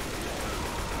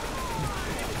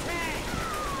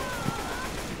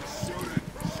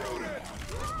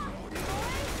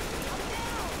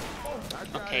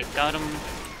 Okay, got him.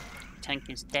 Tank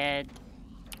is dead.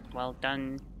 Well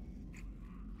done.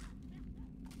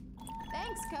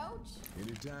 Thanks, Coach.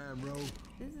 Anytime, Ro.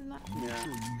 This is not. Make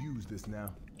sure you use this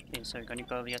now. Okay, so we're gonna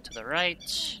go here to the right.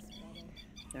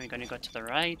 Then we're gonna go to the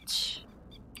right.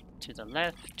 To the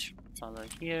left. Follow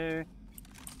here.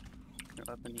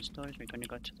 Gonna open these doors. We're gonna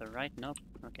go to the right. Nope.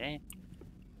 Okay.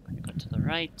 Gonna go to the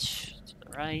right. To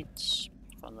the right.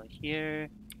 Follow here.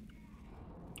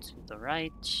 To the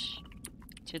right.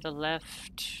 To the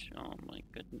left. Oh my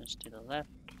goodness, to the left.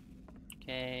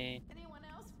 Okay. Anyone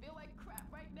else feel like crap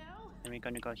right now? Then we're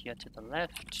gonna go here to the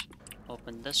left.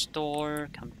 Open this door.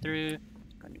 Come through.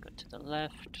 Gonna go to the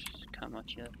left. Come out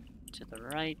here to the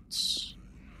right.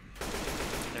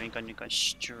 Then we're gonna go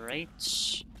straight.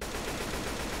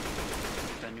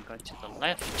 Gonna go to the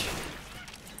left.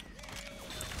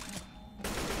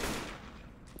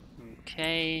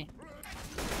 Okay.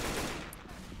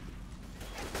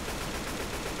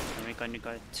 And we're gonna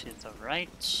go to the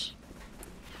right.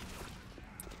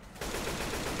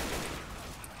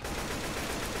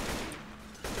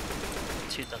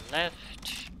 To the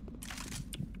left.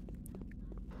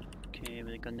 Okay,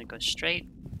 we're gonna go straight.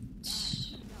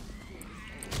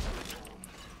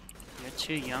 You're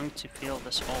too young to feel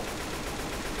this old.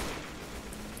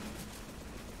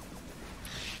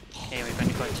 Okay, we're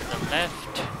gonna go to the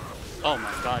left. Oh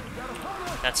my god.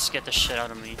 That scared the shit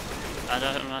out of me.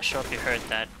 I'm not sure if you heard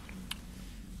that.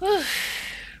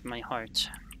 My heart.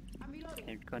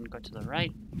 Okay, we're gonna go to the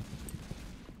right.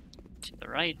 To the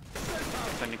right.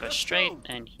 We're gonna go straight,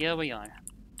 and here we are.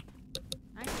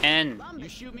 And You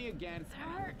shoot me again.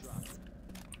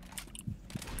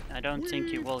 I don't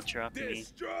think you will drop me.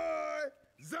 Destroy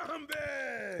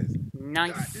Zombies!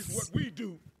 Nice. That is what we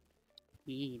do.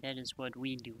 Yeah, that is what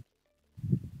we do.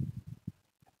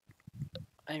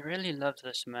 I really love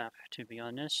this map, to be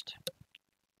honest.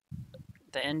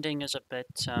 The ending is a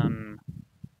bit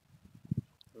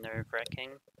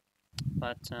nerve-wracking,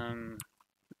 but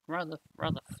rather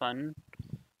fun.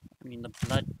 I mean, the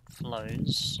blood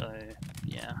flows, so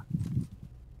yeah.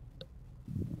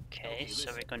 Okay,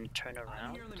 so we're going to turn I'm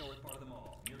around. here in the north part of the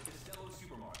mall, near Costello's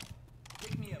Supermarket.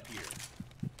 Pick me up here.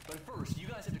 But first, you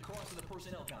guys have to cross to the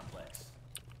personnel complex.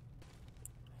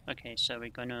 Okay, so we're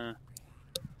gonna...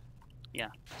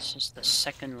 Yeah, this is the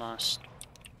second last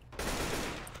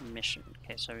mission.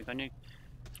 Okay, so we're gonna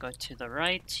go to the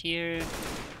right here.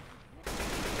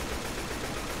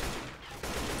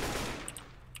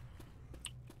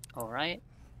 Alright.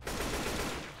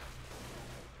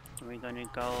 We're gonna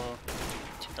go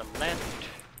to the left,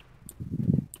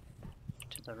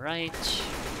 to the right,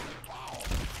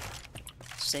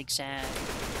 zigzag,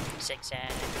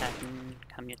 zigzag pattern,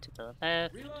 come here to the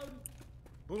left,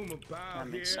 Boom about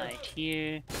come here. inside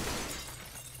here.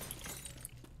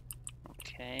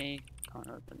 Okay, can't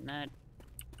open that.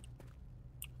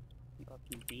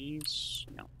 Open these,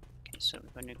 no. Okay, so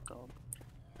we're gonna go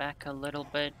back a little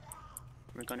bit.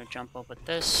 We're gonna jump over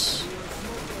this.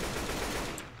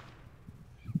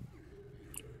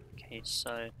 Okay,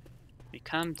 so we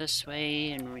come this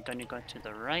way and we're gonna go to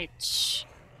the right.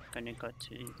 We're gonna go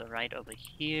to the right over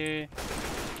here.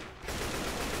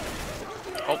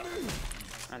 Oh,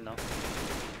 hello.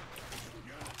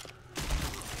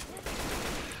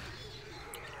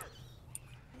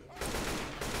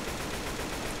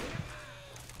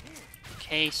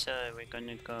 Okay, so we're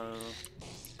gonna go.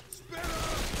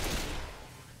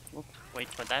 Whoop, wait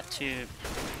for that to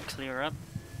clear up.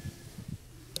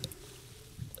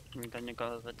 We're gonna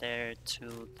go over there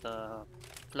to the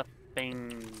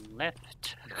flipping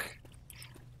left.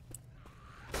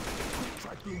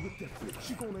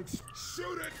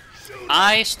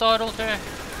 I startled her. Oh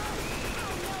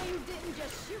no, you didn't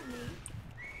just shoot me.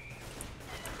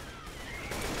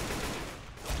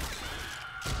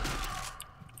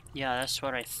 Yeah, that's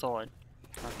what I thought.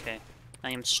 Okay,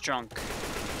 I am strunk.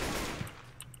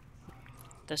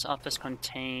 This office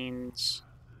contains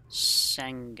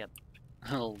Sangap.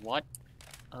 Oh, what?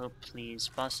 Oh, please.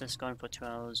 Boss is gone for 2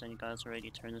 hours and you guys already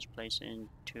turned this place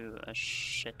into a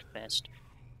shit fest.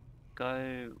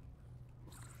 Go...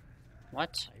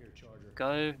 What?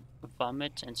 Go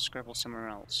vomit and scribble somewhere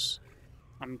else.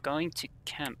 I'm going to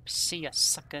camp. See ya,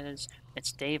 suckers.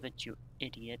 It's David, you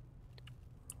idiot.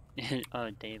 Oh,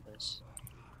 Davis.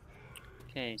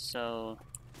 Okay, so...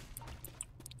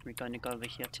 We're going to go over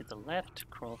here to the left,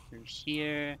 crawl through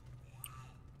here.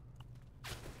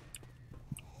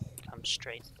 Come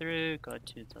straight through, go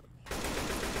to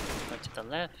the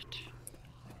left.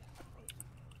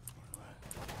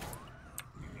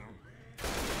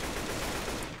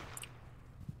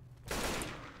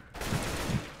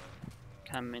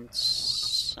 Come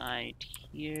inside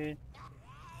here.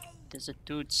 There's a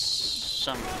dude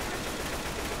somewhere.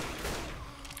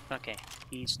 Okay,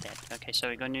 he's dead. Okay, so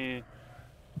we're going to...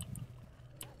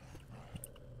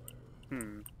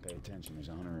 Pay attention, there's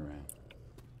a hunter around.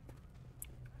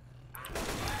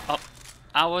 Oh,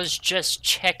 I was just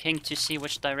checking to see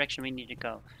which direction we need to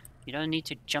go. You don't need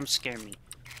to jump scare me.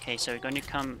 Okay, so we're going to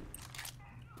come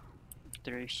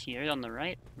through here on the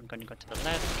right. We're going to go to the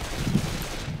left.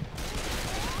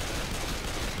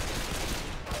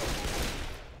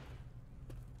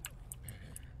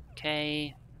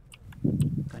 Okay.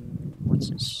 What's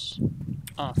this?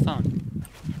 Oh, phone.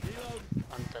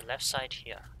 On the left side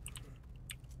here.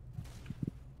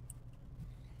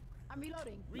 I'm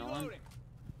reloading. No one?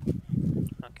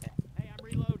 Okay. Hey, I'm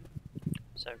reloading.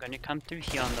 So we're going to come through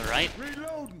here on the right.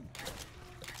 Reloading.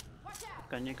 Watch out.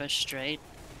 Going to go straight.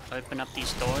 Open up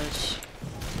these doors.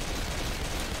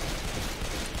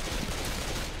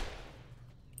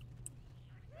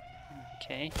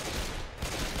 Okay.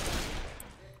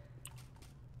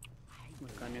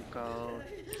 We're gonna go.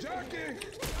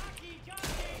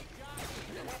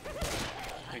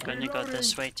 We're gonna go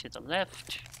this way to the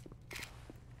left.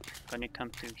 Gonna come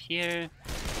through here.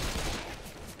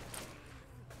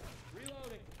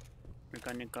 We're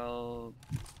gonna go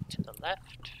to the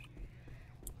left.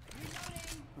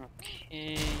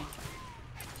 Okay.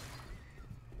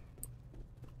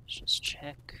 Let's just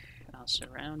check our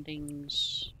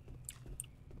surroundings.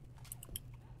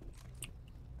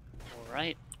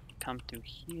 Alright, come through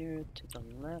here to the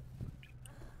left.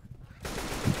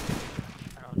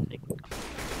 I don't think we come.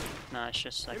 No, it's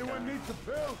just like another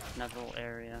little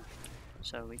area.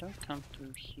 So we don't come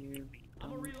through here. We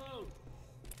don't.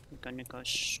 We're gonna go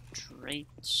straight.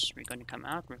 We're gonna come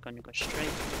out. We're gonna go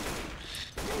straight.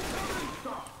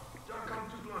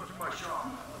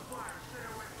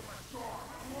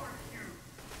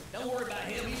 Don't worry about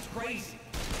him, he's crazy.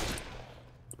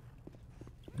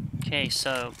 Okay,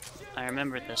 so I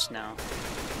remember this now.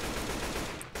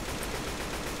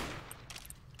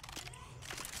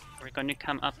 We're gonna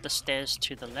come up the stairs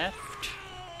to the left.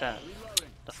 The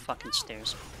fucking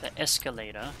stairs. The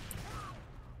escalator.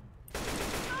 Rufus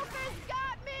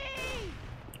got me!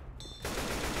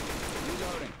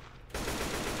 Reloading.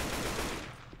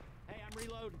 Hey, I'm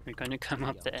reloading. We're gonna come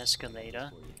up the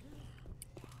escalator.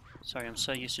 Sorry, I'm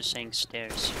so used to saying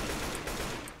stairs.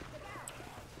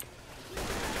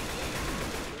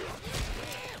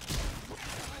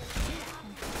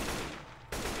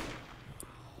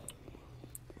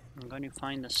 I'm going to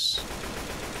find this.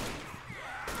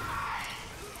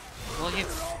 Will you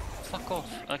fuck off?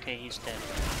 Okay, he's dead.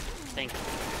 Thank you.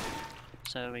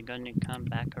 So we're going to come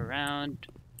back around.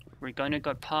 We're going to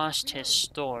go past his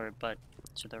store, but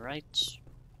to the right.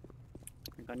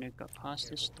 We're going to go past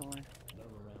his store.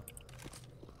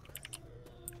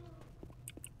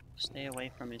 Stay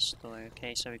away from his store.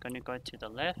 Okay, so we're going to go to the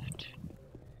left.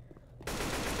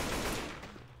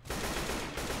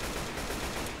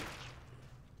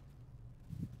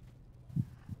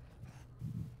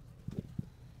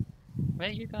 Where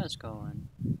are you guys going?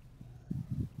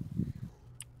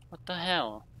 What the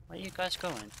hell? Where are you guys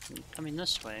going? You're coming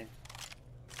this way.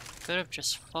 Could have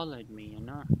just followed me, you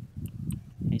know?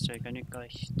 Okay, so we're gonna go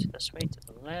to this way, to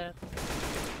the left,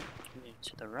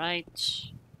 to the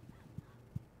right.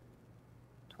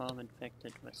 12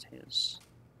 infected with his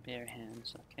bare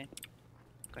hands, okay.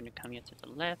 Gonna come here to the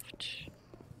left.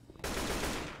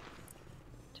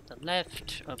 To the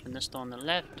left, open this door on the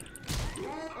left.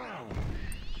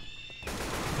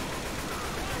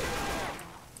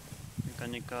 We're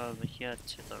gonna go over here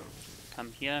to the,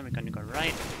 come here, we're gonna go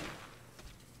right.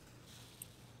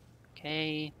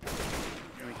 Okay,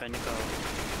 and we're gonna go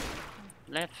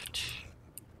left.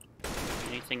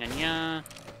 Anything in here?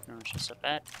 No, it's just a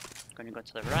bat. We're gonna go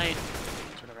to the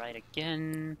right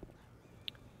again.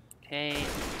 Okay,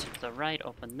 to the right,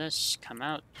 open this, come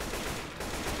out.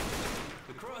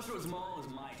 The Crossroads Mall is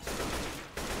my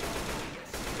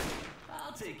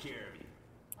I'll take care of you.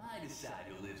 I decide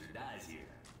who lives or dies here.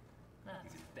 Not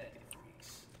these infected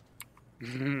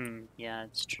freaks. Yeah,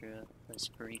 it's true. Those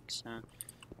freaks, huh?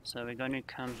 So we're going to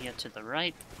come here to the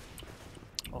right.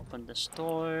 Open this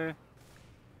door.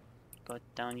 Go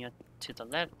down here to the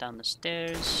left, down the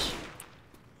stairs.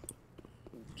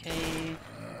 Okay.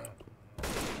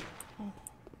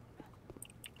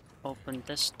 Open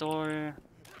this door.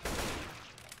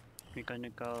 We're gonna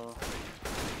go...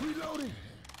 Reloading.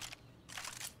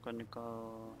 Gonna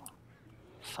go...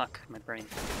 Fuck, my brain.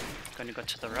 Gonna go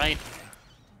to the right.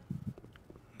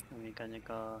 And we're gonna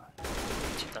go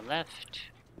to the left.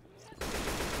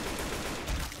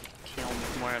 Kill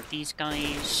more of these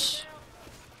guys.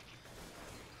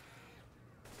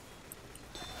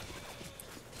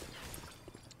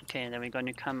 Okay, and then we're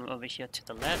gonna come over here to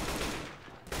the left.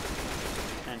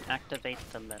 And activate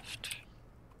the left.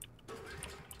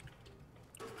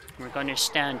 We're gonna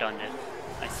stand on it,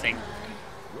 I think.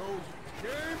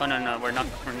 Oh no, we're not.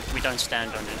 We don't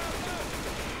stand on it.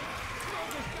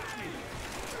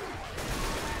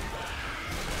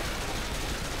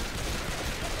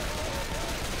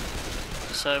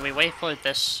 So we wait for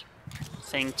this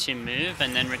thing to move,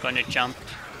 and then we're gonna jump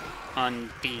on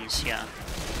these here.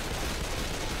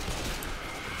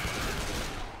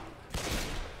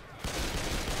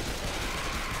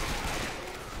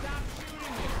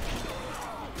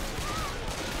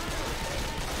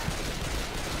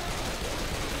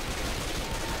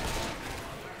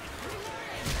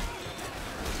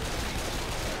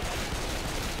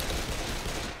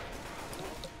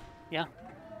 Yeah.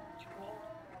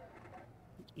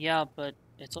 Yeah, but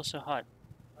it's also hot.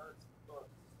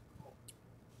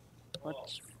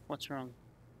 What's wrong?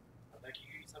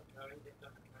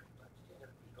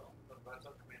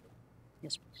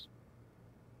 Yes, please.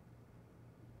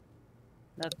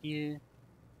 Love you.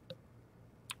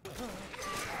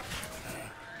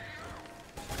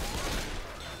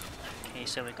 Okay,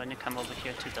 so we're going to come over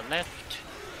here to the left.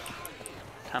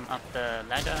 Come up the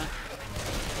ladder.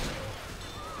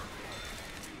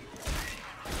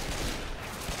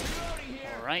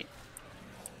 Alright.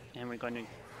 And we're going to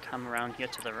come around here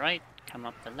to the right. Come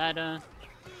up the ladder.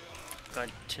 Go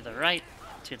to the right,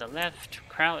 to the left,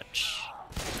 crouch.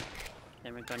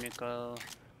 Then we're going to go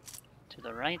to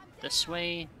the right this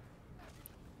way.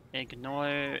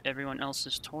 Ignore everyone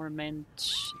else's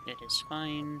torment. It is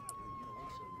fine.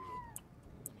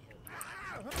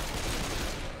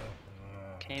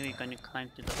 Okay, we're going to climb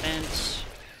through the vents.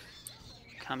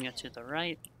 Come here to the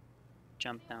right.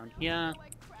 Jump down here.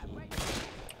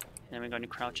 Then we're going to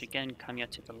crouch again. Come here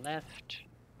to the left.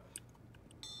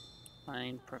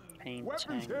 Find propane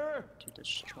tank to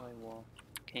destroy wall.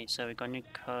 Okay, so we're going to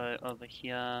go over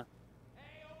here.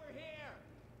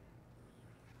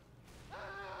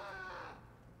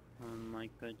 Oh my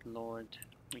good lord.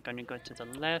 We're going to go to the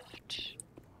left.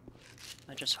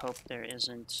 I just hope there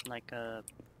isn't like a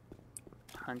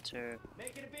hunter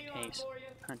case,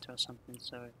 hunter or something.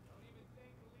 So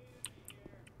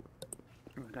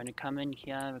we're going to come in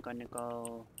here. We're going to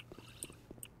go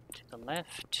to the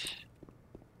left.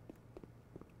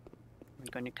 We're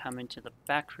going to come into the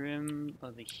back room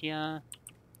over here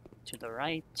to the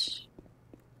right.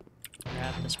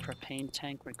 Grab this propane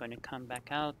tank. We're going to come back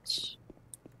out.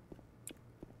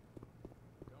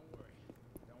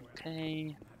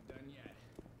 Okay.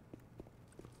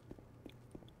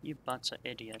 You butts are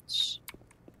idiots.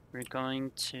 We're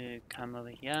going to come over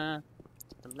here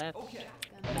to the left.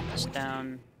 Put this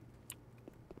down.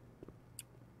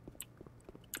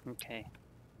 Okay.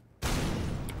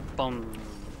 Boom.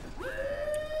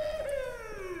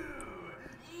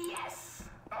 Yes!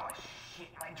 Oh shit,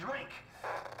 my drink!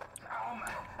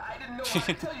 I didn't know I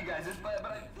could tell you guys this, but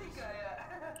I think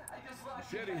I just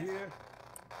lost Shetty here.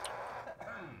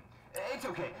 It's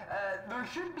okay. There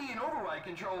should be an override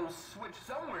control switch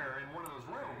somewhere in one of those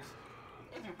rooms.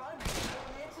 If you find it, you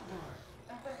can answer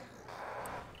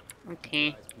door.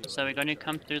 Okay, so we're going to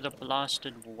come through the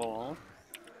blasted wall.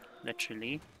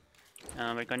 Literally.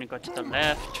 We're going to go to the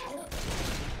left.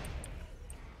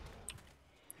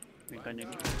 We're going to...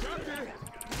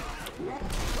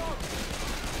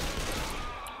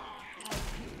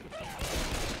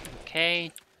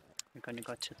 Okay. We're going to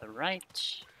go to the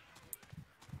right.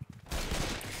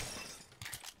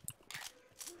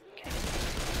 Okay.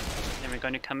 Then we're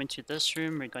going to come into this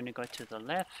room. We're going to go to the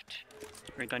left.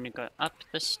 We're going to go up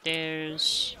the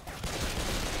stairs.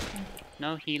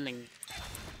 No healing.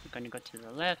 We're going to go to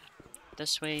the left.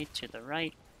 This way, to the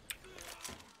right.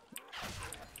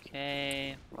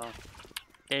 Okay, well,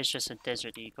 there's just a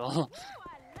desert eagle.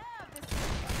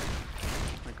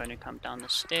 We're going to come down the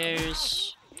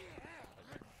stairs.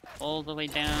 All the way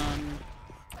down.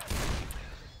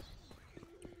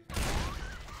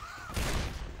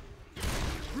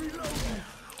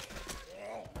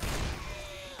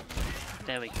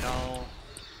 There we go.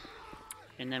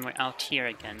 And then we're out here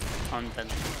again, on the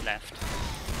left.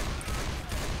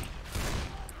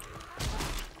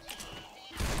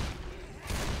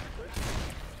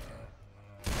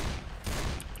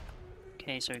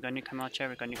 Okay, so we're going to come out here,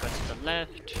 we're going to go to the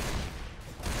left.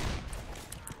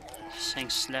 This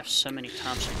thing's left so many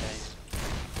times today.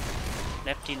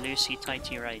 Lefty, loosey,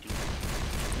 tighty, righty.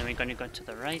 Then we're going to go to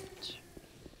the right.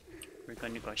 We're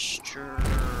going to go straight.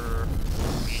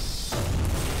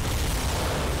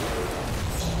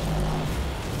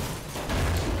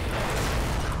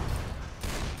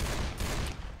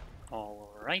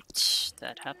 Alright,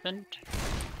 that happened.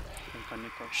 We're gonna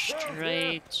go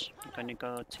straight. We're gonna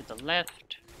go to the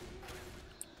left.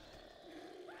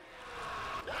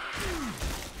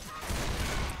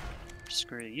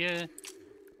 Screw you.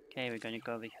 Okay, we're gonna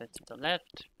go over here to the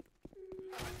left.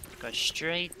 Go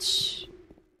straight.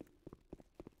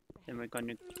 Then we're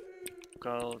gonna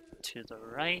go to the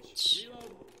right.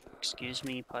 Excuse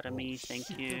me, pardon me, thank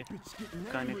you.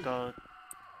 Gonna go...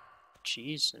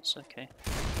 Jesus, okay.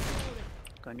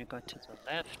 Gonna go to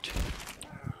the left.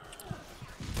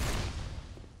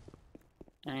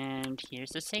 And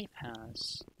here's the safe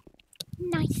house.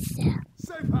 Nice.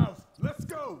 Safe house, let's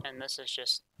go. And this is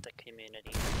just the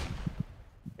community.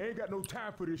 Ain't got no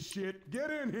time for this shit.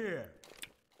 Get in here.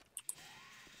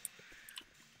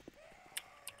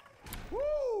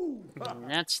 Woo! And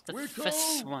that's the We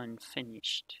fifth go. one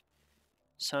finished.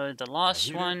 So the last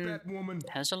Hit it, one fat woman.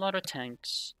 has a lot of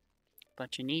tanks,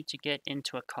 but you need to get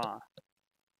into a car.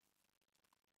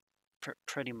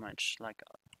 Pretty much, like,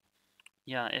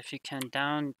 yeah, if you can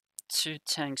down 2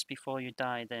 tanks before you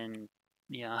die, then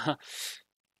yeah,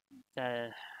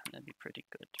 that'd be pretty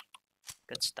good.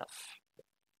 Good stuff.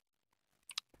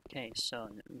 Okay, so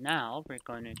now we're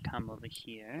going to come over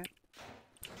here.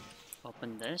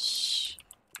 Open this.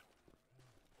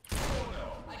 Oh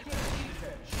no, I can't believe this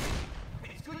happened.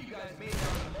 Shit. It's good you guys made it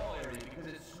out of the mall area because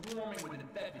it's swarming with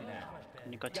infected now.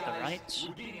 Can you go to the Guys, right?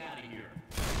 we're getting out of here.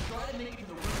 Try to make it to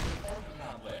the roof of the apartment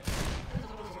complex. There's a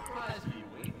little surprise for you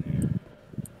waiting there.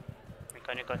 We're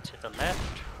going to go to the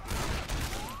left.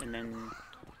 And then...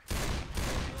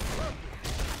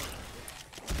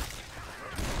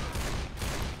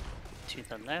 to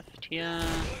the left here.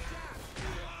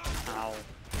 Ow.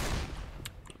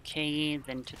 Okay,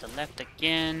 then to the left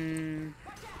again.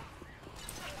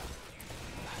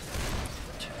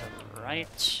 To the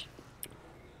right.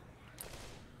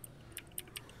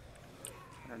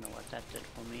 I don't know what that did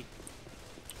for me.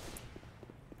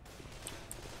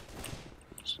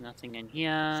 There's nothing in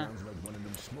here. Sounds like one of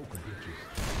them smoker bitches.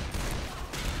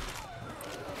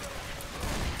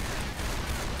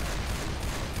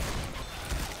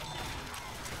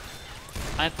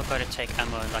 I forgot to take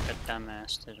ammo like a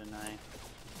dumbass, didn't I?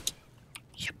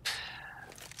 Yep.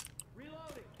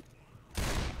 Reloading.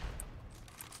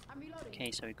 I'm reloading. Okay,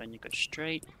 so we're going to go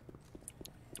straight.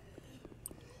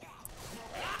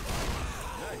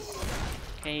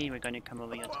 Okay, we're going to come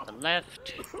over here to the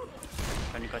left.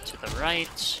 We're going to go to the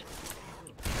right.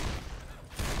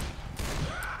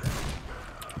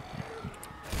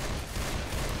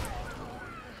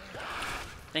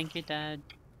 Thank you, Dad.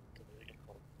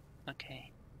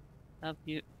 Okay. Love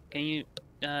you. Can you,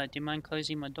 do you mind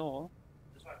closing my door?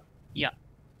 Yeah.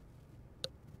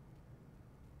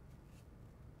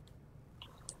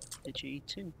 Did you eat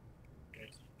too?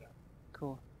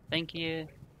 Cool. Thank you.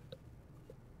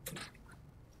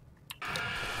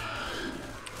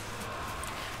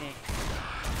 Okay.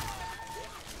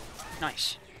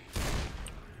 Nice.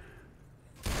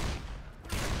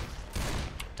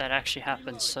 That actually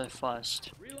happened so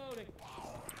fast. Reloading.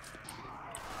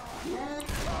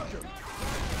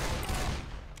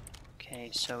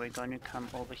 Okay, so we're going to come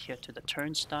over here to the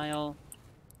turnstile.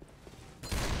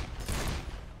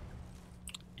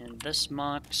 And this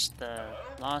marks the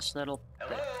last little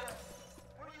bit.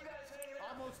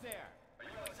 Almost there.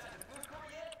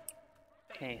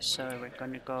 Okay, so we're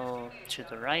going to go to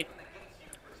the right.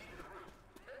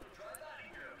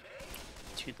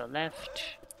 To the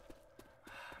left.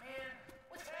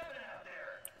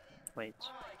 Wait,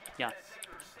 yeah.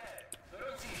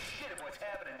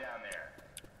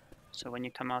 So when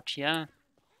you come out here,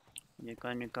 you're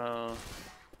going to go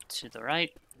to the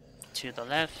right, to the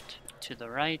left, to the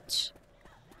right.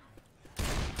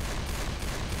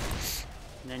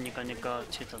 And then you're going to go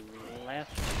to the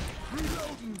left.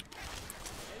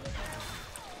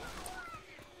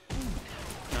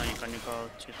 No, you're going to go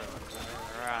to the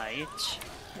right.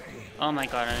 Oh my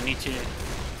god, I need to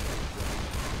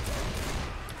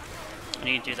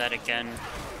do that again.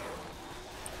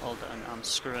 Hold on, I'm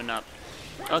screwing up.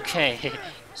 Okay,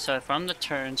 so from the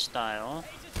turnstile,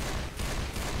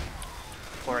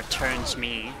 or it turns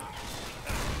me,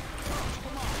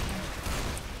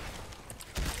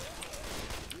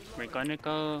 we're gonna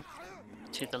go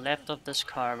to the left of this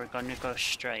car, we're gonna go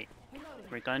straight.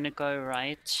 We're gonna go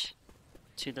right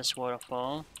to this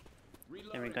waterfall,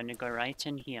 then we're gonna go right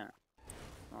in here.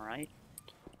 Alright?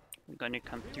 We're gonna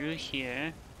come through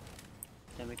here,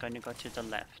 then we're gonna go to the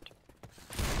left.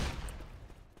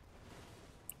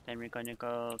 Then we're going to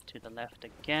go to the left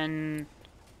again.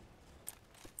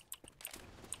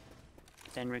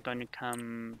 Then we're going to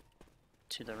come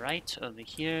to the right over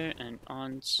here and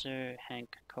answer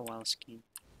Hank Kowalski.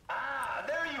 Ah,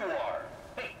 there you are.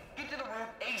 Hey, get to the roof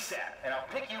ASAP, and I'll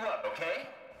pick you up, okay?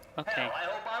 Okay. Hell, I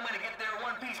hope I'm gonna get there in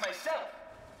one piece myself.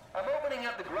 I'm opening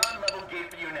up the ground level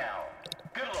gate for you now.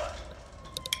 Good luck.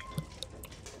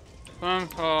 Phone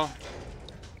call.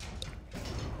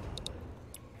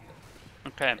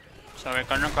 Okay, so we're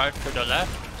gonna go to the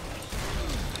left.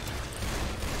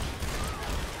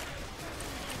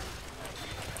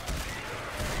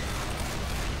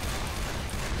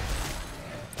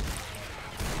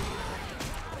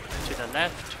 To the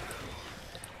left.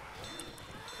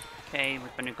 Okay, we're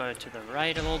gonna go to the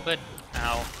right a little bit.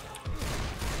 Ow.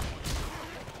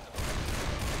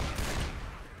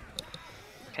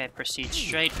 Okay, proceed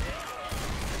straight.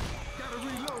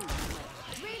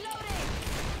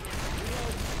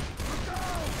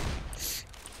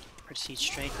 Proceed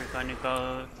straight, we're going to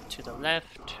go to the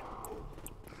left,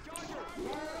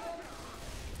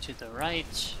 to the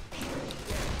right,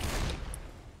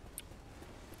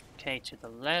 okay, to the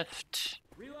left,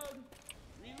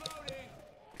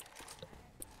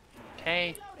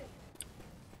 okay,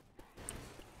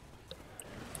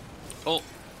 oh,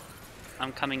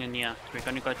 I'm coming in here, we're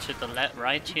going to go to the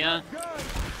right here.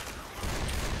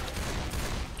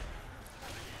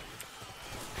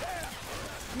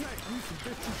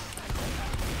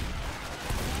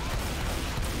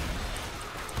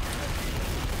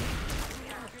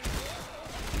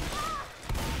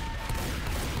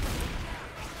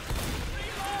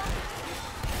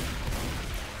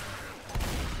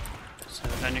 So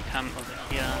we're going to come over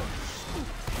here.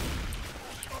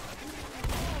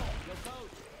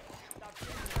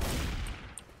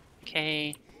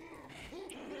 Okay.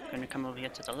 We're going to come over here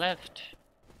to the left.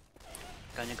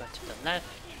 Gonna go to the left.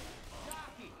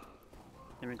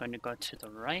 Then we're gonna go to the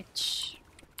right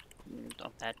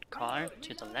of that car,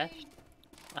 to the left.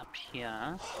 Up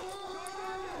here.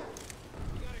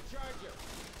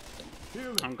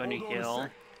 I'm gonna heal.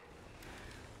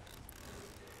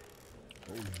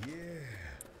 Oh yeah.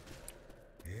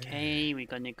 Okay, we're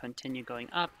gonna continue going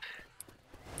up.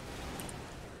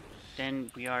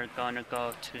 Then we are gonna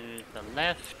go to the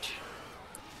left.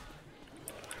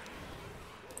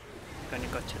 We're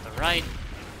gonna go to the right.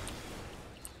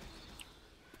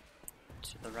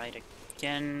 To the right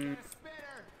again.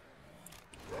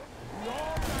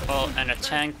 Oh, and a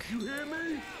tank. You hear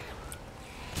me?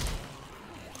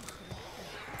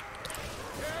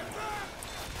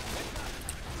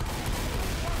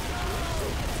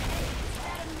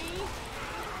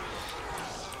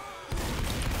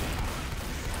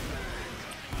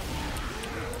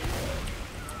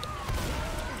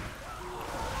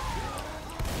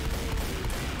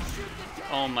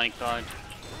 Oh my god.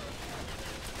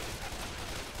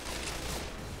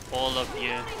 All of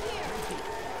you.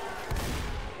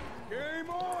 Game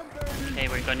on, baby. Okay,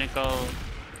 we're gonna go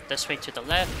this way to the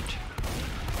left.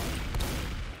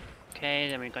 Okay,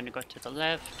 then we're gonna go to the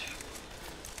left.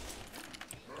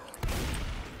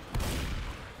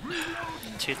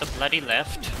 To the bloody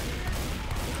left.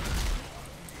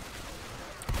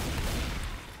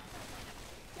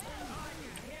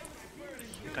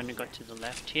 We're gonna go to the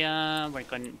left here. We're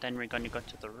gonna go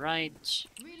to the right.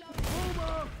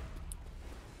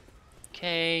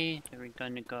 Okay, then we're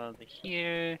gonna go over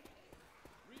here.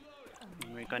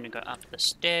 And we're gonna go up the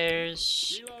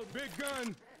stairs. Reload, big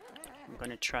gun. I'm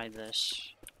gonna try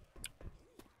this.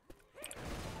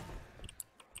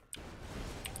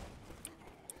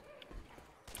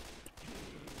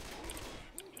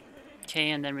 Okay,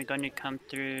 and then we're gonna come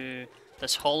through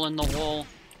this hole in the wall.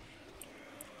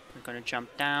 We're gonna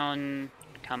jump down,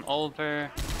 come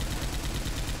over.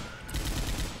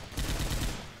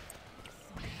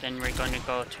 Then we're gonna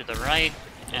go to the right,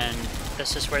 and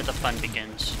this is where the fun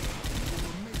begins.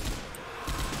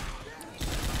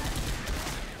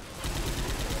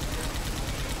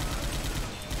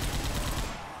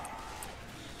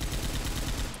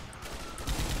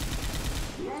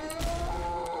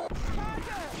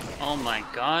 Oh my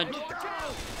god.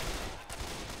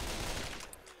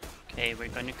 Okay, we're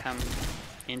gonna come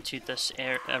into this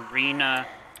arena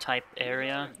type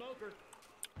area.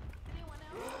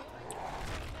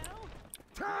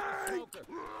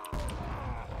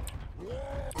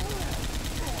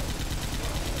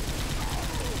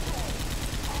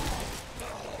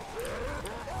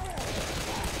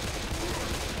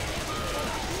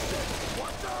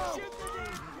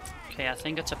 Okay, I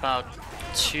think it's about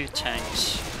 2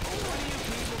 tanks.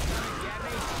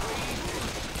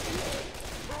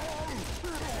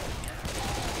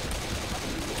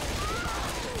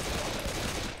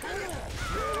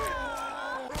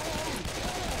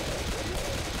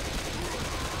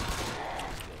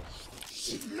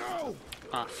 No.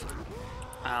 Off.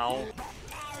 Ow.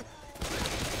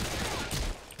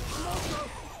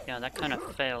 Yeah, that kind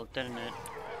of failed, didn't it?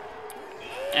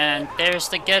 And there's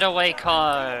the getaway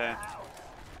car!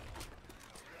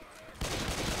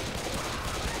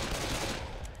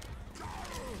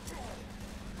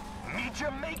 Meet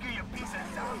your maker, you piece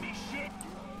of zombie shit!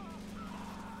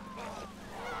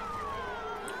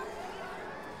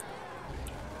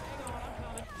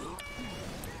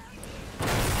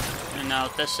 And now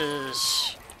this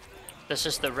is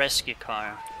the rescue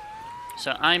car.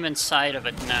 So I'm inside of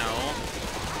it now.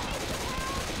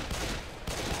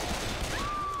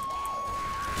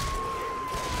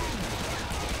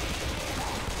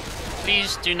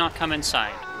 Please do not come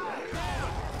inside.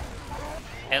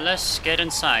 Ellis, get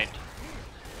inside.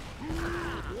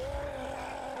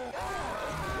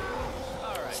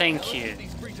 Thank you.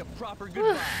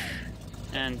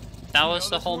 And that was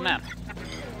the whole map.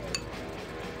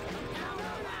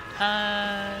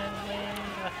 Highway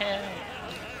ahead.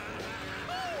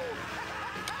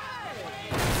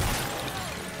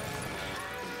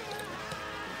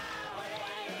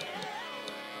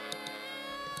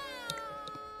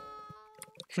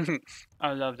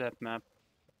 I love that map.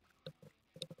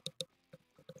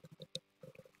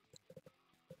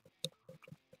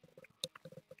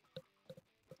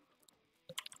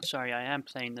 Sorry, I am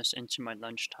playing this into my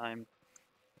lunchtime.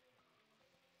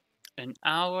 An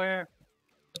hour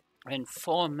and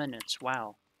 4 minutes,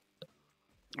 wow.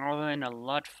 I went a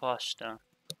lot faster.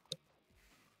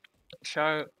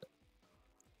 So,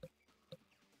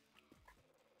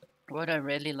 what I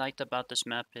really liked about this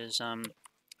map is,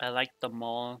 I liked the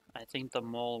mall. I think the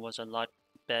mall was a lot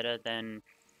better than,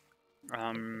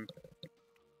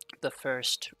 the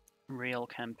first real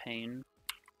campaign.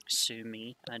 Sue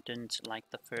me. I didn't like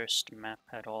the first map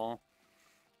at all.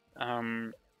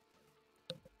 I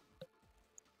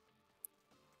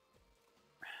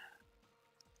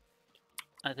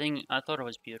thought it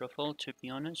was beautiful, to be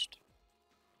honest.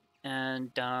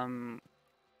 And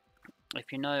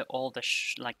if you know all the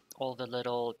like all the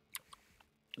little,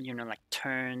 you know, like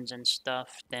turns and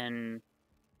stuff, then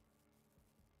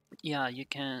yeah, you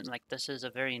can, like, this is a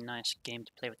very nice game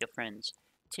to play with your friends.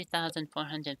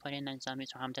 2,449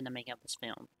 zombies were harmed in the making of this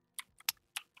film.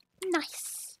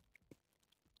 Nice.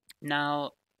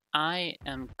 Now, I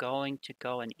am going to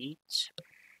go and eat.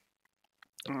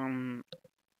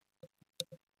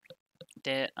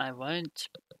 I won't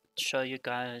show you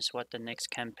guys what the next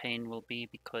campaign will be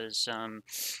because,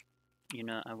 you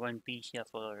know, I won't be here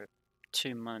for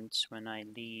 2 months when I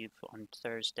leave on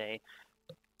Thursday.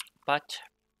 But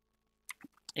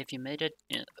if you made it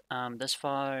this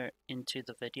far into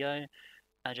the video,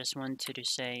 I just wanted to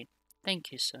say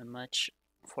thank you so much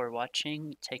for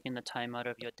watching, taking the time out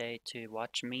of your day to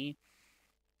watch me.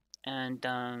 And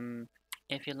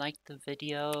if you liked the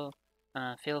video,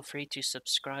 feel free to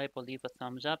subscribe or leave a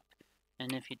thumbs up.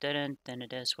 And if you didn't, then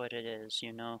it is what it is,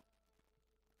 you know.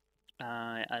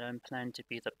 I don't plan to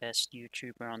be the best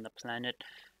YouTuber on the planet.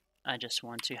 I just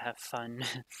want to have fun.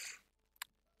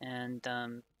 And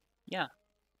yeah,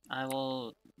 I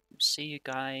will see you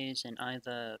guys in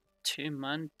either 2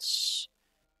 months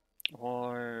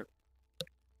or,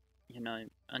 you know,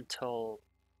 until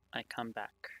I come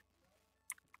back.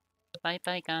 Bye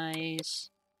bye,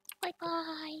 guys. Bye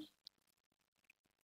bye.